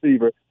second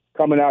receiver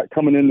coming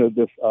into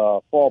this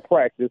fall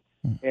practice,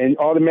 and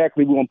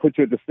automatically we're gonna put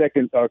you at the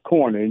second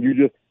corner.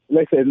 And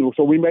they said,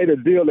 so we made a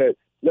deal that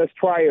let's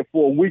try it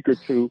for a week or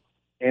two,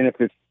 and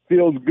if it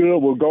feels good,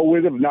 we'll go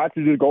with it. If not,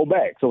 you just go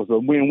back. So it's a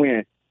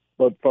win-win.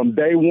 But from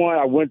day one,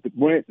 I went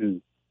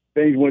and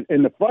things went.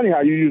 And the funny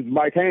how you use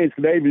Mike Haynes,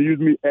 because they even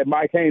used me at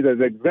Mike Haynes as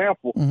an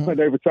example when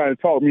they were trying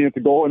to talk me into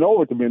going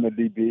over to being a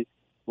DB.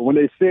 But when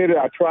they said it,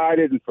 I tried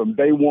it, and from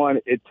day one,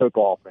 it took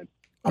off. And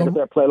I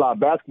played a lot of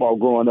basketball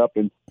growing up,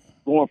 and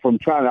going from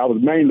I was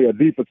mainly a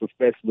defensive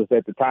specialist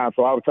at the time,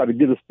 so I would try to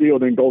get a steal,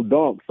 then go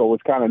dunk. So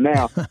it's kind of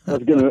now,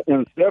 let's get an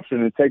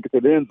interception and take it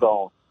to the end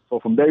zone. So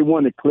from day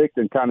one, it clicked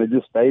and kind of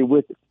just stayed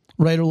with it.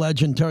 Raider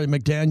legend Terry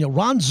McDaniel.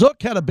 Ron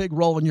Zook had a big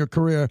role in your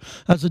career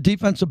as a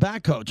defensive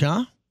back coach,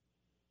 huh?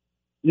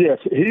 Yes,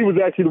 he was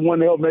actually the one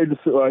that helped make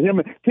him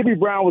and Timmy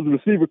Brown was the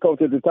receiver coach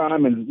at the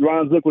time, and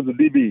Ron Zook was the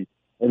DB.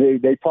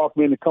 And they talked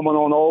me into coming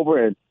on over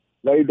and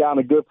laid down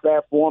a good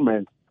platform,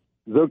 and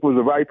Zook was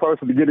the right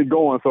person to get it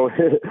going, so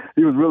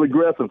he was really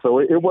aggressive. So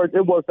it worked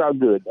out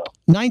good, though.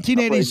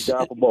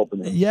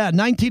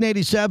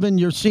 1987,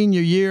 your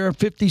senior year,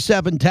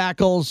 57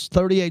 tackles,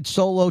 38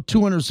 solo,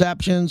 2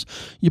 interceptions.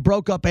 You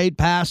broke up 8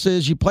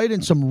 passes. You played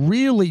in some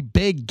really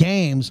big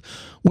games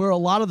where a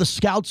lot of the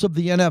scouts of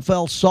the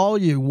NFL saw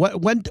you.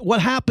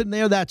 What happened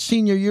there that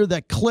senior year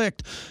that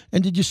clicked?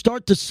 And did you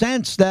start to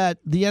sense that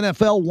the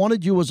NFL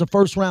wanted you as a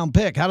first-round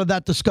pick? How did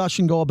that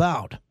discussion go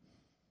about?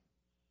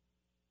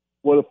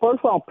 Well, the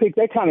first round pick,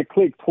 that kind of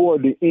clicked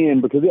toward the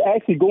end because it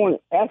actually going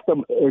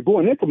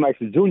into my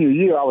junior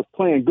year, I was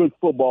playing good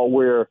football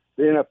where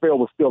the NFL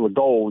was still a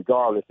goal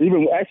regardless. Believe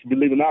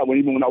it or not,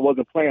 even when I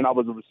wasn't playing, I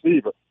was a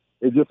receiver.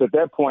 It's just at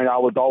that point, I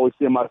was always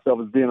seeing myself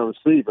as being a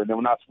receiver. And then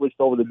when I switched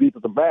over to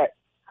defensive back,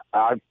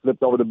 I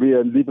flipped over to be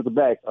a defensive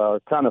back.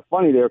 Kind of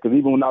funny there because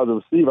even when I was a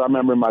receiver, I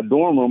remember in my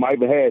dorm room, I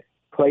even had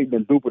Clayton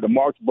and Duper, the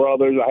Marx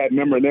brothers. I had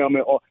member of them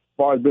as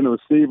far as being a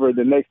receiver.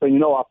 The next thing you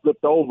know, I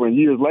flipped over, and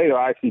years later,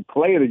 I actually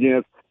played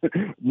against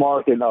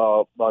Mark and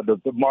the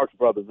Marx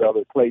brothers,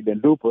 Clayton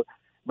and Duper.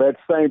 But at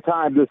the same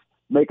time, just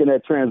making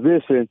that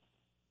transition,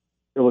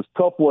 it was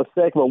tough for a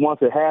second, but once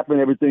it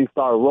happened, everything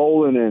started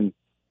rolling, and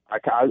I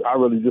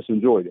really just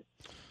enjoyed it.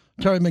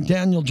 Terry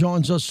McDaniel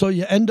joins us. So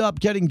you end up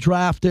getting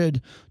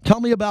drafted.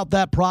 Tell me about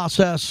that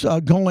process,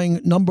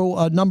 going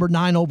number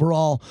 9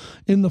 overall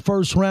in the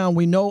first round.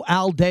 We know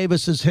Al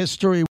Davis's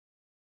history with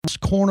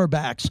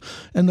cornerbacks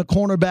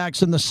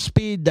and the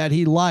speed that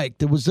he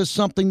liked. Was this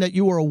something that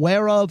you were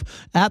aware of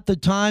at the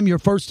time, your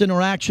first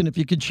interaction, if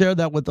you could share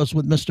that with us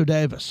with Mr.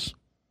 Davis?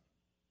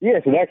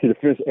 Yes, and actually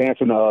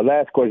answering the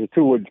last question,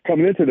 too, was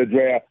coming into the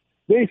draft,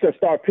 they used to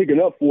start picking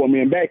up for me.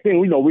 And back then,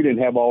 we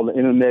didn't have all the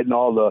internet and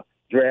all the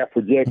draft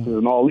projections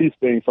and all these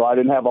things, so I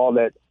didn't have all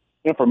that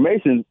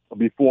information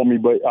before me.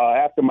 But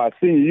after my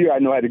senior year, I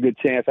know I had a good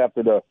chance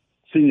after the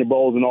Senior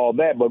Bowls and all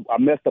that, but I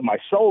messed up my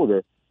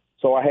shoulder,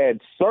 so I had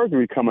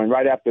surgery coming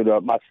right after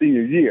my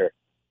senior year.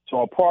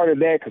 So a part of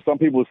that, because some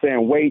people were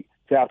saying wait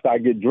till after I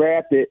get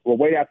drafted, or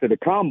wait after the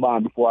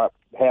combine before I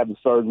have the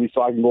surgery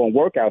so I can go and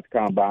work out the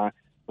combine.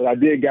 But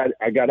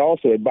I got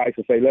also advice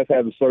to say let's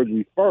have the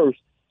surgery first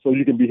so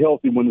you can be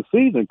healthy when the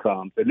season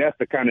comes, and that's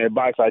the kind of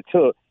advice I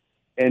took.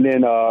 And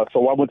then,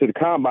 so I went to the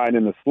combine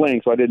in the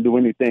sling, so I didn't do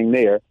anything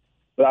there.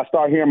 But I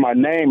started hearing my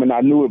name, and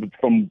I knew it was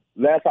from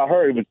last I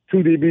heard, it was 2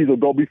 DBs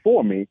would go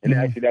before me. And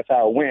actually, that's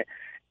how it went.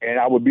 And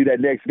I would be that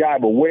next guy.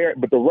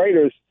 But the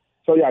Raiders,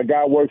 so yeah,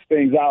 God works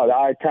things out.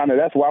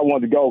 That's where I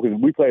wanted to go because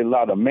we played a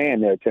lot of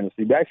man there at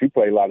Tennessee. But actually,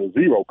 we played a lot of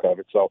zero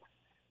coverage. So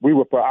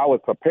I was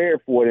prepared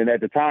for it. And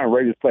at the time,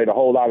 Raiders played a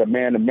whole lot of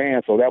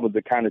man-to-man. So that was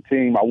the kind of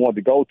team I wanted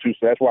to go to.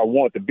 So that's where I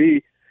wanted to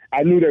be.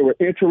 I knew they were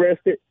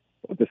interested.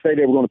 But to say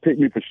they were going to pick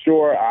me for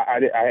sure,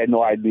 I had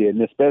no idea. And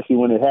especially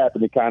when it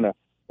happened, it kind of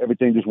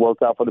everything just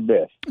worked out for the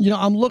best.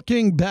 I'm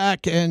looking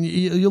back, and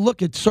you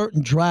look at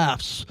certain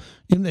drafts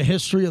in the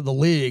history of the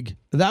league.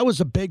 That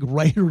was a big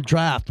Raider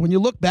draft. When you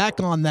look back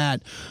on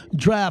that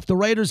draft, the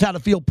Raiders had to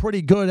feel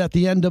pretty good at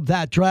the end of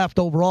that draft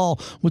overall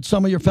with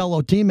some of your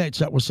fellow teammates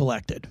that were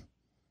selected.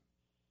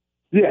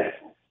 Yes.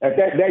 At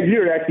that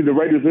year, actually, the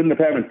Raiders ended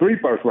up having 3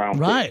 first-round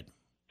picks. Right.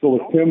 So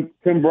it was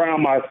Tim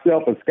Brown,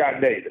 myself, and Scott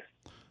Davis.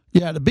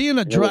 Yeah, to be in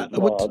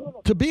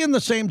the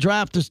same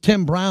draft as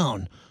Tim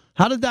Brown,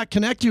 how did that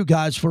connect you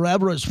guys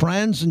forever as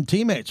friends and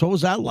teammates? What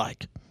was that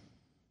like?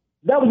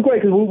 That was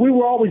great because we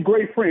were always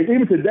great friends.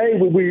 Even today,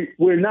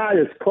 we're not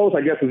as close,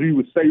 I guess, as you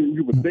would think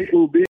we would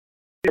be.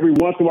 Every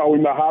once in a while, we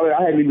might holler.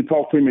 I hadn't even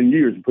talked to him in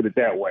years, to put it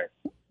that way.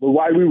 But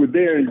while we were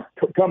there and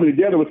coming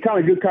together, it was kind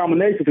of a good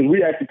combination because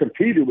we actually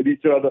competed with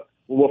each other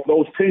for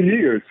those 10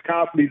 years,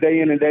 constantly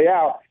day in and day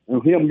out,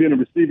 and him being a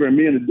receiver and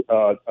me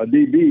a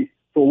DB.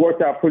 So it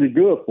worked out pretty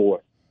good for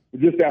us.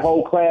 Just that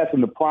whole class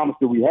and the promise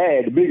that we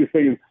had. The biggest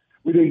thing is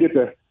we didn't get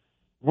to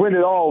win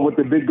it all, what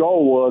the big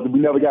goal was. We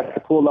never got to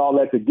pull all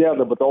that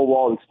together, but the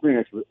overall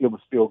experience, it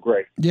was still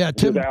great. Yeah,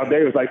 Tim. Al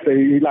Davis, like I say,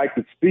 he liked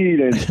the speed,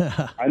 and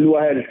I knew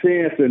I had a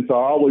chance, and so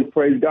I always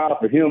praised God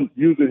for him,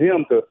 using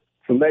him to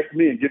select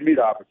me and give me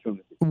the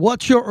opportunity.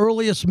 What's your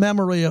earliest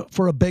memory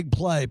for a big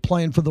play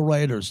playing for the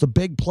Raiders? The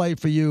big play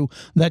for you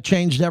that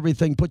changed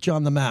everything, put you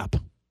on the map?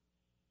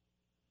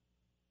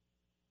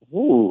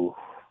 Ooh.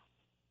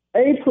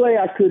 A play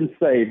I couldn't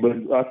say, but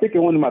I think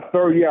in my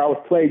third year I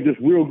was playing just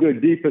real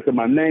good defense and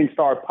my name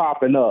started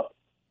popping up.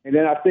 And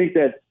then I think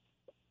that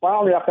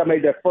finally after I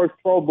made that first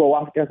Pro Bowl,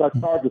 I guess I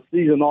started the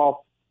season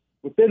off.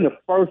 Within the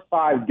first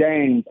 5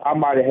 games, I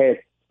might have had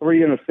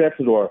 3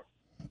 interceptions or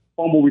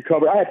fumble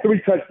recovery. I had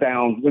 3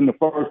 touchdowns in the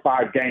first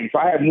 5 games. So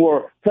I had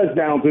more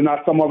touchdowns than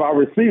some of our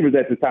receivers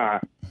at the time.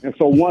 And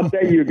so once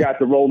that year got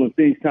to rolling,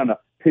 things kind of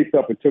picked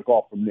up and took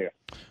off from there.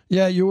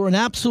 Yeah, you were an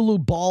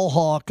absolute ball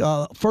hawk.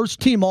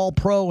 First team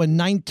All-Pro in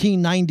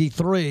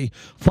 1993,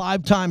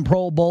 5-time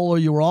Pro Bowler.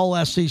 You were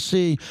all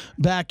SEC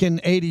back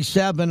in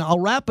 87. I'll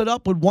wrap it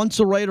up with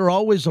once a Raider,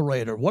 always a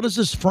Raider. What does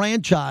this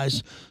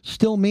franchise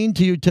still mean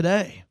to you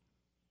today?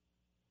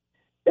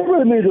 It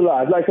really means a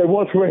lot. Like I said,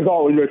 once a Raider,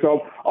 always a Raider.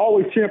 So I'm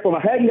always cheering for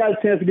them. I hadn't got a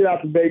chance to get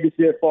out to Vegas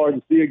yet as far as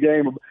to see a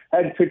game. I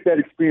hadn't took that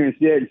experience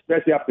yet,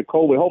 especially after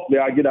COVID. Hopefully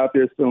I'll get out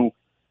there soon.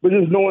 But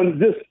just knowing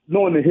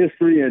the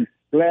history and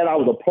glad I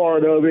was a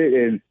part of it,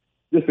 and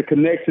just the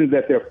connections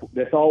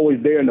that's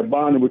always there and the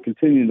bond that we're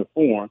continuing to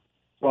form.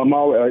 So I'm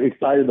always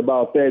excited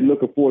about that and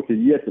looking forward to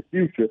the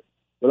future.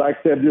 But like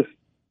I said, just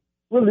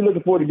really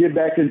looking forward to getting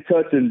back in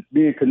touch and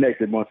being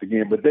connected once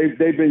again. But they've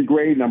been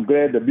great, and I'm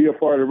glad to be a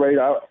part of the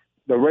Raiders.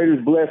 The Raiders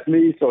bless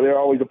me, so they're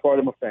always a part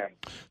of my family.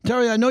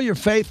 Terry, I know your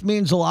faith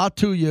means a lot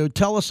to you.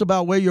 Tell us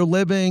about where you're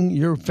living,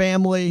 your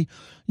family,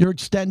 your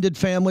extended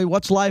family.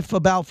 What's life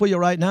about for you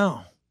right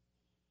now?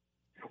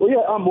 Well,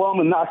 yeah, I'm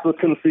in Knoxville,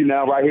 Tennessee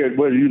now, right here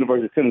where the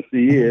University of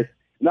Tennessee is.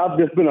 And I've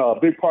just been a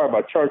big part of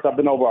our church. I've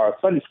been over our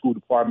Sunday school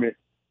department,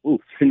 for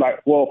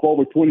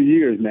over 20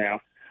 years now.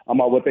 I'm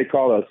what they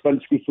call a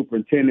Sunday school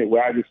superintendent,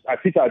 where I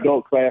teach our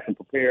adult class and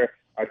prepare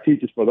our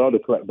teachers for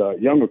the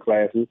younger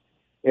classes,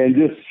 and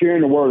just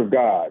sharing the word of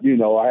God. You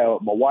know, I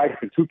have my wife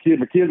and 2 kids.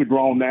 My kids are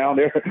grown now.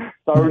 They're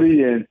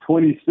 30 and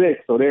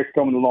 26, so they're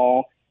coming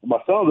along. And my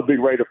son's a big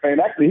Raider fan.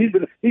 Actually,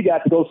 he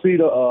got to go see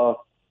the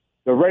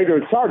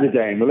Raiders Charger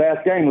game, the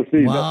last game of the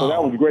season. Wow. So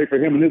that was great for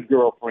him and his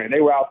girlfriend.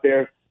 They were out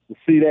there to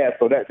see that,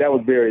 so that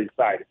was very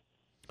exciting.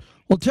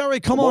 Well, Terry,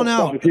 come on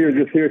out. Just here at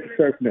the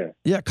church now.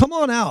 Yeah, come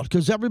on out,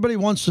 because everybody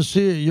wants to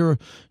see you.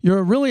 You're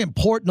a really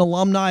important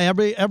alumni.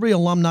 Every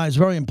alumni is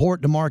very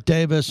important to Mark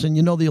Davis, and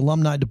you know the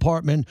alumni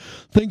department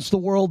thinks the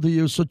world of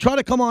you. So try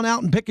to come on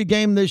out and pick a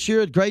game this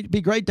year. It'd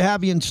be great to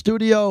have you in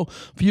studio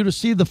for you to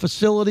see the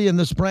facility in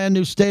this brand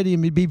new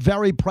stadium. You'd be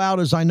very proud,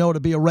 as I know,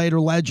 to be a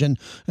Raider legend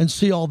and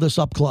see all this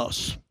up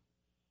close.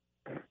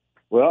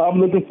 Well, I'm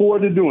looking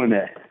forward to doing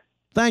that.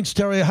 Thanks,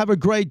 Terry. Have a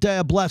great day,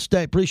 a blessed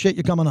day. Appreciate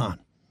you coming on.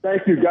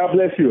 Thank you. God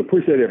bless you.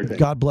 Appreciate everything.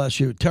 God bless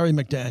you. Terry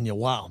McDaniel.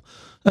 Wow.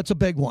 That's a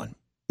big one.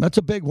 That's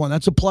a big one.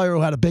 That's a player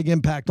who had a big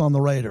impact on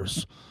the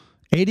Raiders.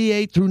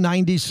 88 through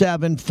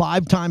 97,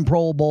 5-time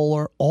Pro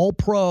Bowler,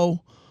 All-Pro,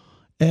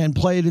 and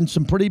played in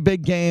some pretty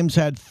big games,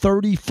 had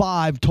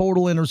 35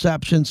 total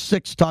interceptions,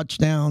 6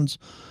 touchdowns.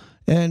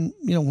 And,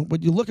 you know,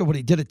 when you look at what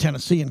he did at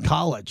Tennessee in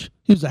college,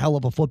 he was a hell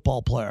of a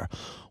football player.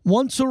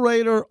 Once a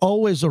Raider,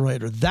 always a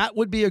Raider. That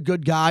would be a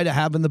good guy to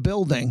have in the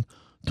building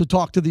to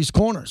talk to these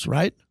corners,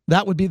 right?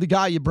 That would be the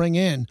guy you bring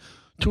in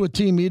to a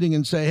team meeting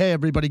and say, hey,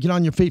 everybody, get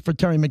on your feet for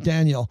Terry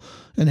McDaniel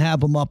and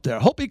have him up there.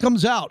 Hope he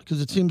comes out,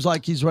 because it seems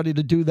like he's ready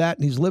to do that,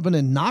 and he's living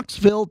in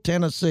Knoxville,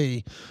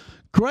 Tennessee.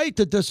 Great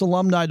that this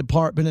alumni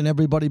department and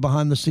everybody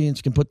behind the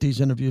scenes can put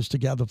these interviews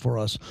together for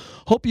us.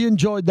 Hope you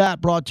enjoyed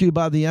that. Brought to you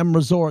by the M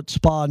Resort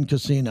Spa and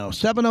Casino.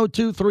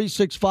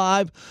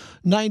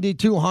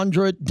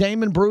 702-365-9200.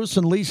 Damon Bruce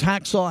and Lise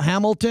Hacksaw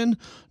Hamilton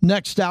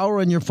next hour,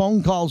 and your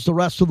phone calls the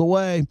rest of the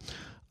way.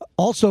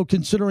 Also,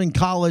 considering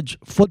college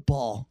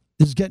football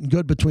is getting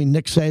good between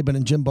Nick Saban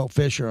and Jimbo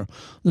Fisher.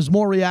 There's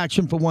more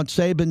reaction from what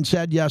Saban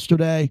said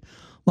yesterday.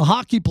 The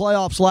hockey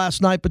playoffs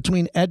last night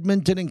between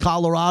Edmonton and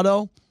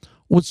Colorado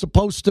was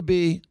supposed to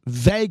be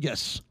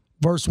Vegas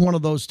versus one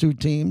of those two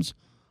teams.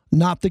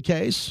 Not the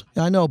case.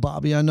 I know,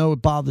 Bobby. I know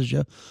it bothers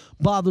you.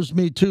 Bothers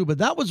me, too. But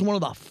that was one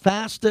of the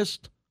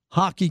fastest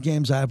hockey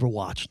games I ever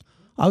watched.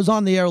 I was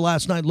on the air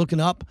last night looking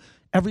up.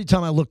 Every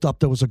time I looked up,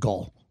 there was a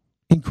goal.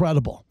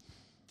 Incredible.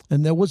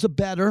 And there was a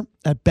bettor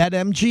at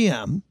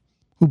BetMGM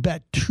who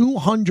bet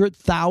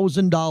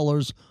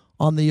 $200,000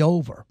 on the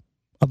over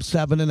of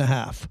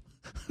 7.5.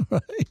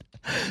 Right?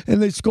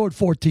 And they scored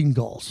 14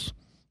 goals.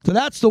 So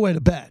that's the way to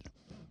bet.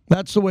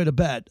 That's the way to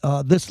bet.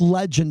 This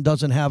legend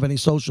doesn't have any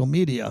social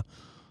media,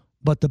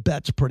 but the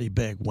bet's pretty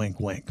big. Wink,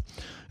 wink.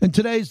 And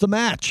today's the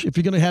match. If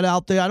you're going to head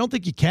out there, I don't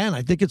think you can.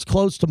 I think it's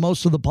closed to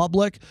most of the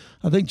public.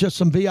 I think just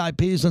some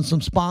VIPs and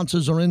some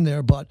sponsors are in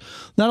there, but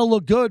that'll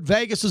look good.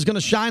 Vegas is going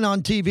to shine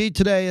on TV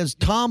today as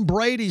Tom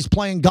Brady's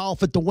playing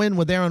golf at the Wynn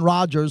with Aaron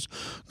Rodgers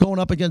going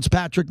up against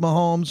Patrick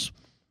Mahomes.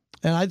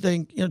 And I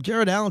think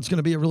Jared Allen's going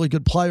to be a really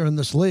good player in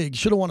this league.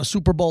 Should have won a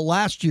Super Bowl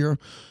last year.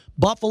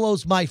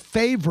 Buffalo's my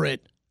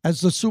favorite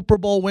as the Super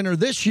Bowl winner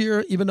this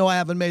year, even though I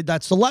haven't made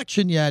that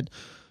selection yet.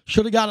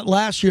 Should have got it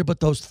last year, but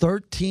those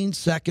 13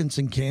 seconds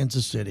in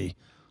Kansas City,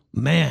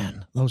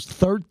 man, those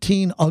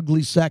 13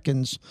 ugly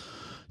seconds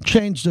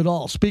changed it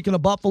all. Speaking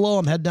of Buffalo,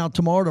 I'm heading out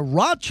tomorrow to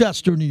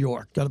Rochester, New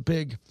York. Got a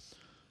big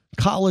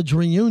college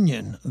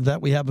reunion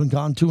that we haven't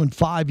gone to in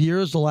 5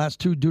 years, the last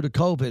 2 due to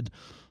COVID.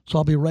 So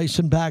I'll be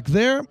racing back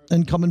there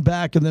and coming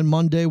back, and then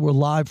Monday we're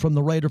live from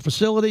the Raider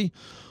facility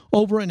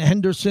over in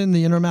Henderson,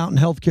 the Intermountain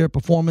Healthcare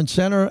Performance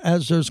Center,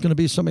 as there's going to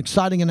be some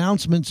exciting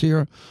announcements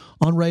here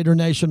on Raider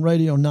Nation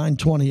Radio,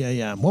 920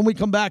 a.m. When we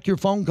come back, your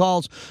phone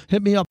calls,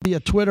 hit me up via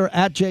Twitter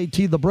at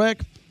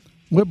JTTheBrick.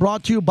 We're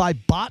brought to you by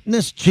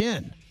Botanist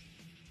Gin.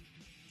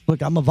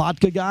 Look, I'm a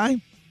vodka guy.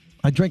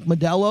 I drink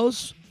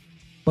Modelo's.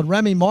 But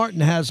Remy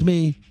Martin has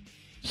me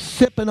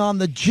sipping on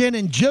the gin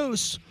and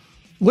juice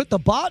with the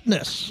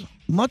Botanist.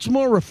 Much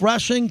more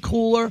refreshing,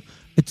 cooler.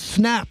 It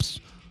snaps.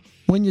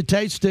 When you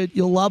taste it,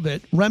 you'll love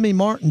it. Remy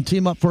Martin,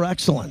 team up for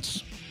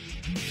excellence.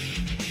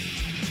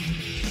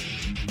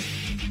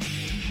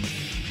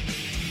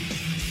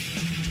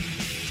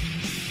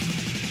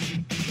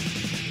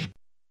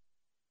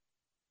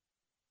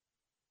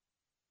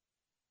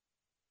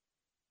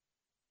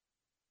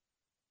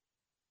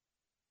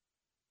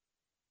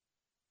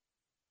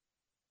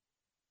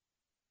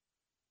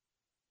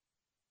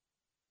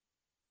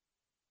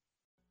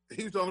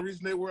 He's the only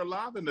reason they were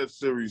alive in that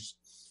series.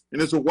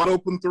 And it's a wide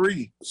open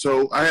 3.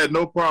 So I had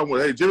no problem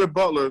with it. Hey, Jimmy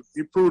Butler,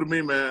 he proved to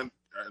me, man,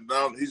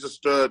 now he's a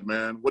stud,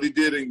 man. What he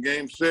did in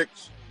Game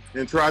 6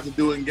 and tried to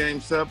do in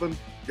Game 7,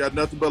 got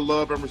nothing but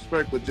love and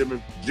respect with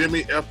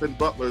Jimmy effing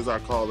Butler, as I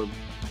call him.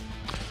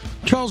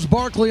 Charles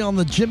Barkley on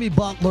the Jimmy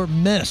Butler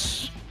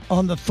miss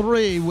on the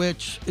 3,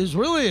 which is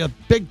really a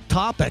big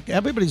topic.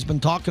 Everybody's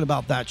been talking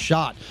about that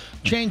shot.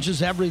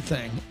 Changes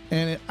everything.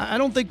 And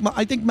I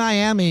think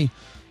Miami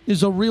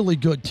is a really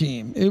good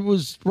team. It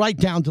was right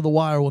down to the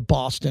wire with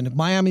Boston. If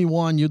Miami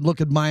won, you'd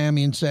look at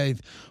Miami and say,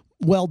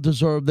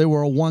 well-deserved. They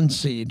were a 1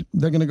 seed.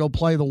 They're going to go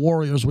play the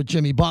Warriors with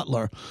Jimmy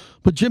Butler.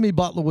 But Jimmy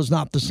Butler was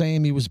not the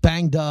same. He was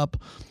banged up.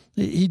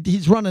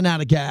 He's running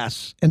out of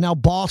gas. And now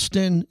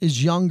Boston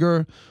is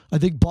younger. I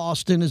think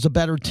Boston is a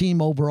better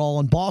team overall,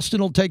 and Boston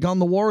will take on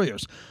the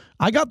Warriors.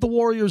 I got the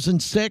Warriors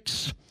in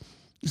 6.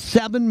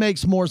 7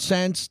 makes more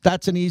sense.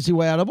 That's an easy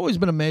way out. I've always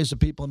been amazed that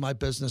people in my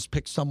business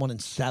pick someone in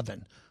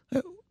 7.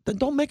 Then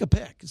don't make a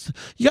pick.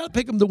 You got to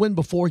pick them to win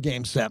before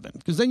Game 7,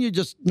 because then you're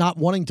just not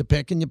wanting to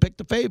pick, and you pick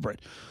the favorite.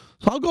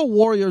 So I'll go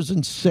Warriors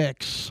in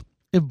 6.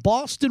 If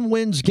Boston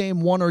wins Game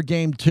 1 or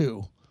Game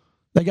 2,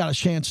 they got a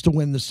chance to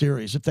win the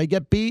series. If they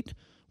get beat,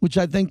 which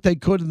I think they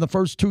could in the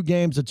first 2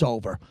 games, it's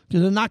over.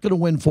 They're not going to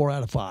win 4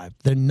 out of 5.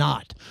 They're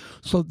not.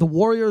 So the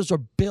Warriors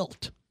are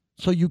built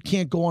so you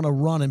can't go on a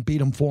run and beat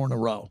them 4 in a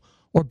row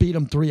or beat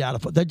them 3 out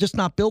of 4. They're just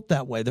not built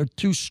that way. They're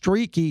too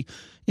streaky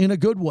in a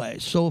good way.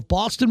 So if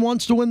Boston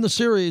wants to win the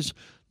series,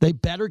 they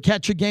better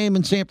catch a game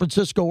in San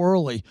Francisco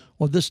early,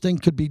 or this thing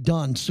could be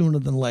done sooner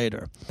than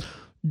later.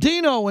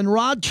 Dino in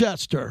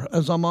Rochester,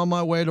 as I'm on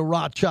my way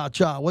to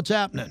Cha-Cha. What's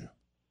happening?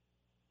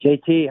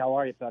 JT, how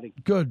are you, buddy?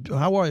 Good.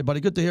 How are you, buddy?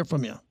 Good to hear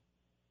from you.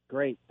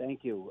 Great.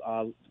 Thank you.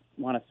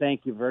 Want to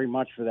thank you very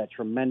much for that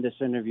tremendous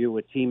interview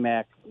with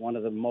T-Mac, one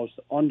of the most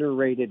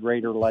underrated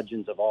Raider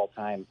legends of all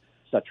time.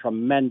 It's a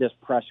tremendous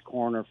press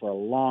corner for a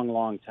long,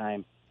 long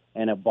time,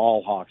 and a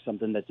ball hawk,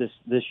 something that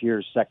this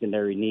year's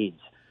secondary needs.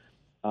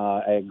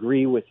 I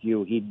agree with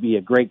you. He'd be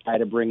a great guy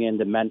to bring in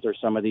to mentor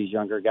some of these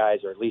younger guys,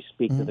 or at least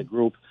speak to the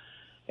group.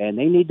 And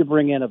they need to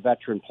bring in a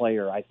veteran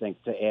player, I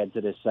think, to add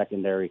to this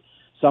secondary.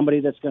 Somebody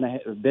that's going to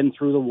have been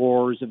through the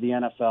wars of the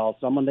NFL,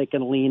 someone they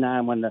can lean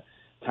on when the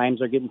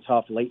times are getting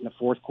tough late in the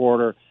fourth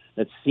quarter,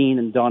 that's seen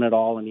and done it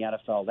all in the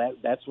NFL.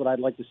 That's what I'd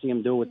like to see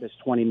him do with this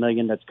 $20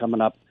 million that's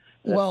coming up.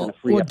 Well,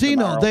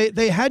 Dino,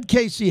 they had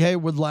Casey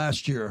Hayward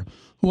last year,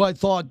 who I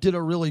thought did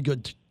a really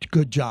good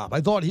job. I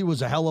thought he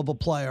was a hell of a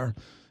player,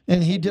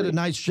 and he did a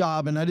nice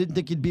job, and I didn't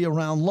think he'd be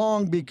around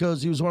long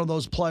because he was one of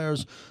those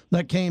players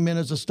that came in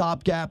as a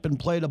stopgap and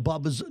played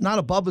not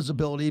above his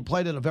ability, he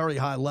played at a very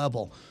high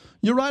level.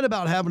 You're right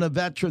about having a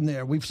veteran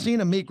there. We've seen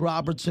Amik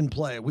Robertson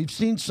play. We've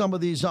seen some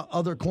of these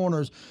other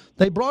corners.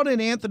 They brought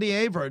in Anthony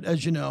Averett,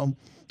 as you know,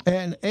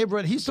 and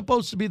Averett, he's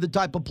supposed to be the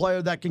type of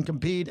player that can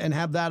compete and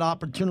have that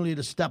opportunity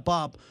to step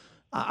up.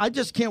 I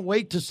just can't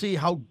wait to see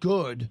how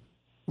good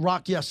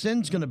Rock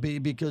Ya-Sin's going to be,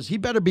 because he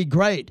better be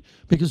great,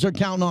 because they're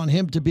counting on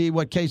him to be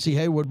what Casey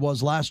Hayward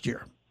was last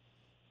year.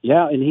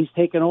 Yeah, and he's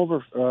taken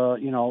over.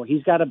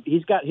 He's got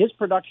his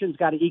production's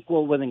got to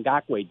equal what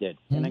Ngakoue did,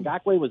 and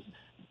Ngakoue was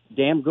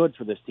damn good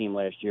for this team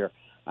last year.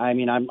 I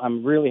mean,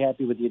 I'm really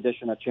happy with the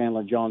addition of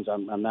Chandler Jones.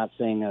 I'm not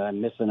saying that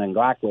I'm missing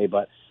Ngakoue,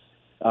 but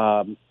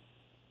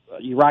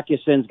Rock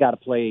Ya-Sin's got to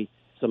play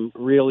some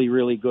really,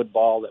 really good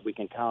ball that we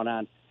can count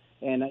on.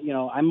 And,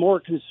 I'm more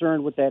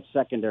concerned with that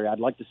secondary. I'd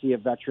like to see a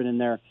veteran in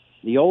there.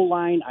 The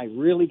O-line, I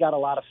really got a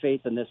lot of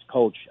faith in this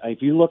coach.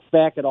 If you look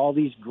back at all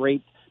these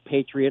great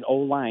Patriot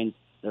O-lines,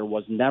 There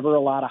was never a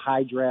lot of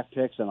high draft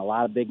picks and a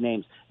lot of big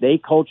names. They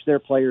coached their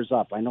players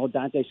up. I know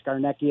Dante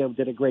Scarnecchia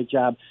did a great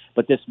job,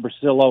 but this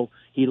Brasillo,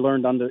 he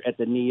learned at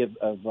the knee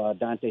of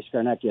Dante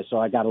Scarnecchia, so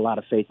I got a lot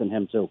of faith in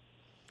him too.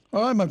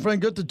 All right, my friend,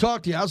 good to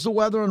talk to you. How's the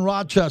weather in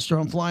Rochester?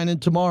 I'm flying in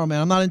tomorrow,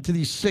 man. I'm not into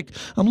these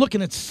I'm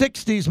looking at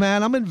 60s,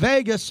 man. I'm in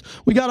Vegas.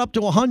 We got up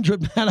to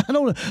 100, man.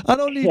 I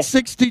don't need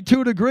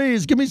 62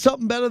 degrees. Give me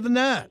something better than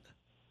that.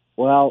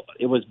 Well,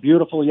 it was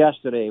beautiful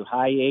yesterday,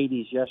 high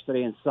 80s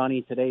yesterday and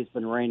sunny. Today's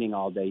been raining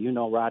all day. You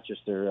know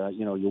Rochester,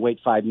 you wait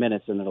 5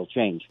 minutes and it'll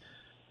change.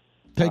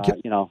 Take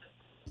it.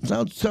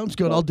 Sounds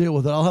good. I'll deal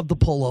with it. I'll have the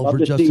pullover love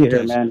to just see in you here,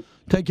 case. man.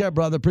 Take care,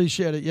 brother.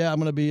 Appreciate it. Yeah, I'm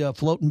going to be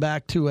floating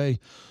back to a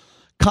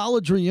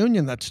college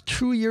reunion that's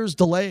 2 years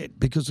delayed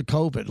because of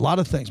COVID. A lot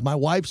of things. My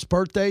wife's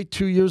birthday,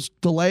 2 years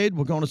delayed.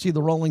 We're going to see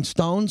the Rolling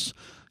Stones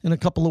in a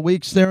couple of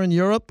weeks there in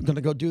Europe. We're going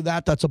to go do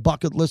that. That's a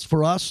bucket list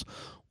for us.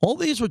 All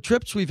these were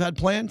trips we've had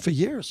planned for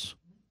years.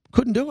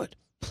 Couldn't do it.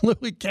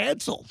 Literally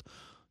canceled.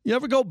 You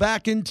ever go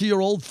back into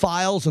your old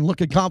files and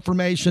look at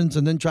confirmations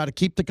and then try to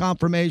keep the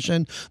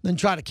confirmation, then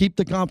try to keep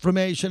the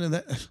confirmation? And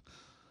then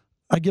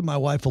I give my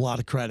wife a lot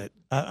of credit.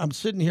 I'm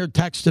sitting here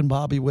texting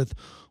Bobby with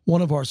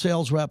one of our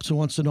sales reps who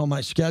wants to know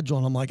my schedule,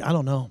 and I'm like, I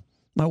don't know.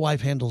 My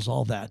wife handles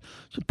all that.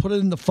 She put it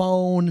in the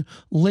phone,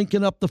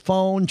 linking up the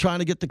phone, trying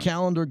to get the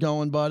calendar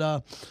going.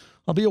 But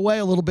I'll be away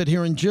a little bit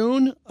here in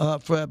June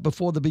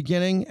before the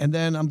beginning, and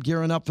then I'm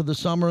gearing up for the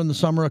summer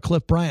of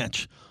Cliff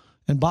Branch.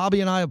 And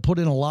Bobby and I have put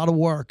in a lot of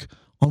work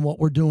on what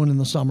we're doing in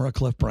the summer of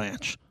Cliff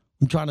Branch.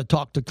 I'm trying to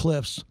talk to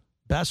Cliff's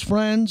best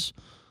friends,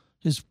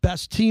 his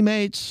best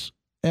teammates,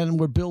 and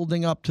we're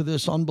building up to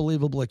this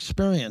unbelievable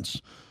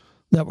experience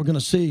that we're going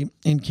to see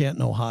in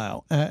Canton,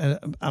 Ohio.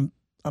 And I'm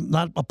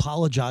not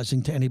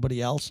apologizing to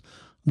anybody else.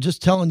 I'm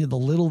just telling you the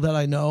little that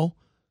I know.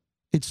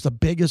 It's the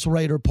biggest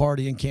Raider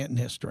party in Canton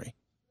history.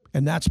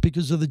 And that's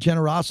because of the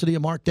generosity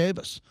of Mark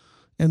Davis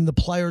and the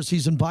players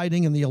he's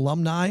inviting and the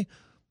alumni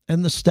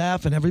and the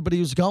staff and everybody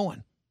who's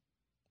going.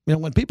 You know,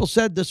 when people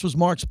said this was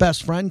Mark's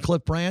best friend,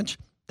 Cliff Branch,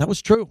 that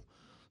was true.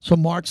 So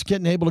Mark's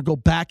getting able to go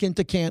back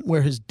into Canton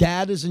where his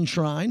dad is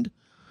enshrined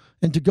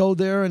and to go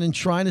there and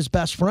enshrine his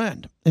best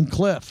friend in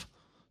Cliff.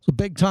 It's a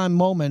big-time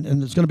moment,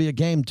 and there's going to be a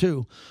game,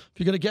 too. If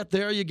you're going to get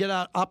there, you get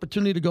an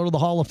opportunity to go to the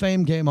Hall of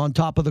Fame game on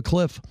top of the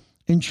Cliff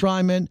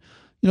enshrinement.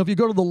 You know, if you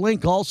go to the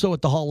link also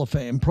at the Hall of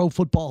Fame, Pro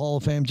Football Hall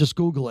of Fame, just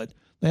Google it.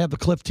 They have the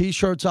Cliff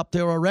T-shirts up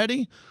there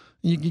already.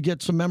 And you can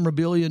get some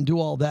memorabilia and do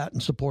all that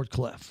and support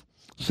Cliff.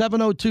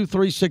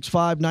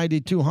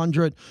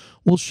 702-365-9200.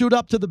 We'll shoot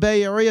up to the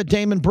Bay Area.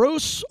 Damon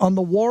Bruce on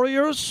the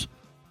Warriors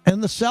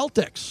and the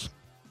Celtics.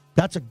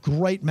 That's a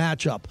great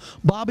matchup.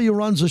 Bobby, who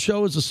runs the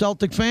show, is a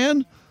Celtic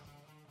fan.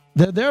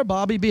 They're there,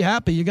 Bobby. Be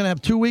happy. You're going to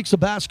have 2 weeks of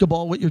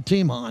basketball with your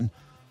team on.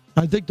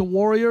 I think the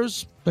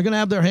Warriors, they're going to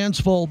have their hands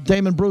full.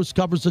 Damon Bruce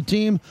covers the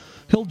team.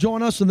 He'll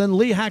join us. And then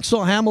Lee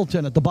Hacksaw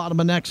Hamilton at the bottom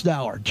of next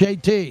hour.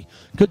 JT,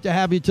 good to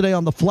have you today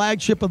on the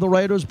flagship of the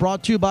Raiders,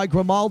 brought to you by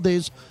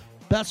Grimaldi's.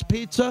 Best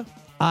pizza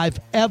I've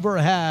ever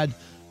had.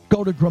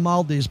 Go to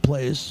Grimaldi's,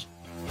 please.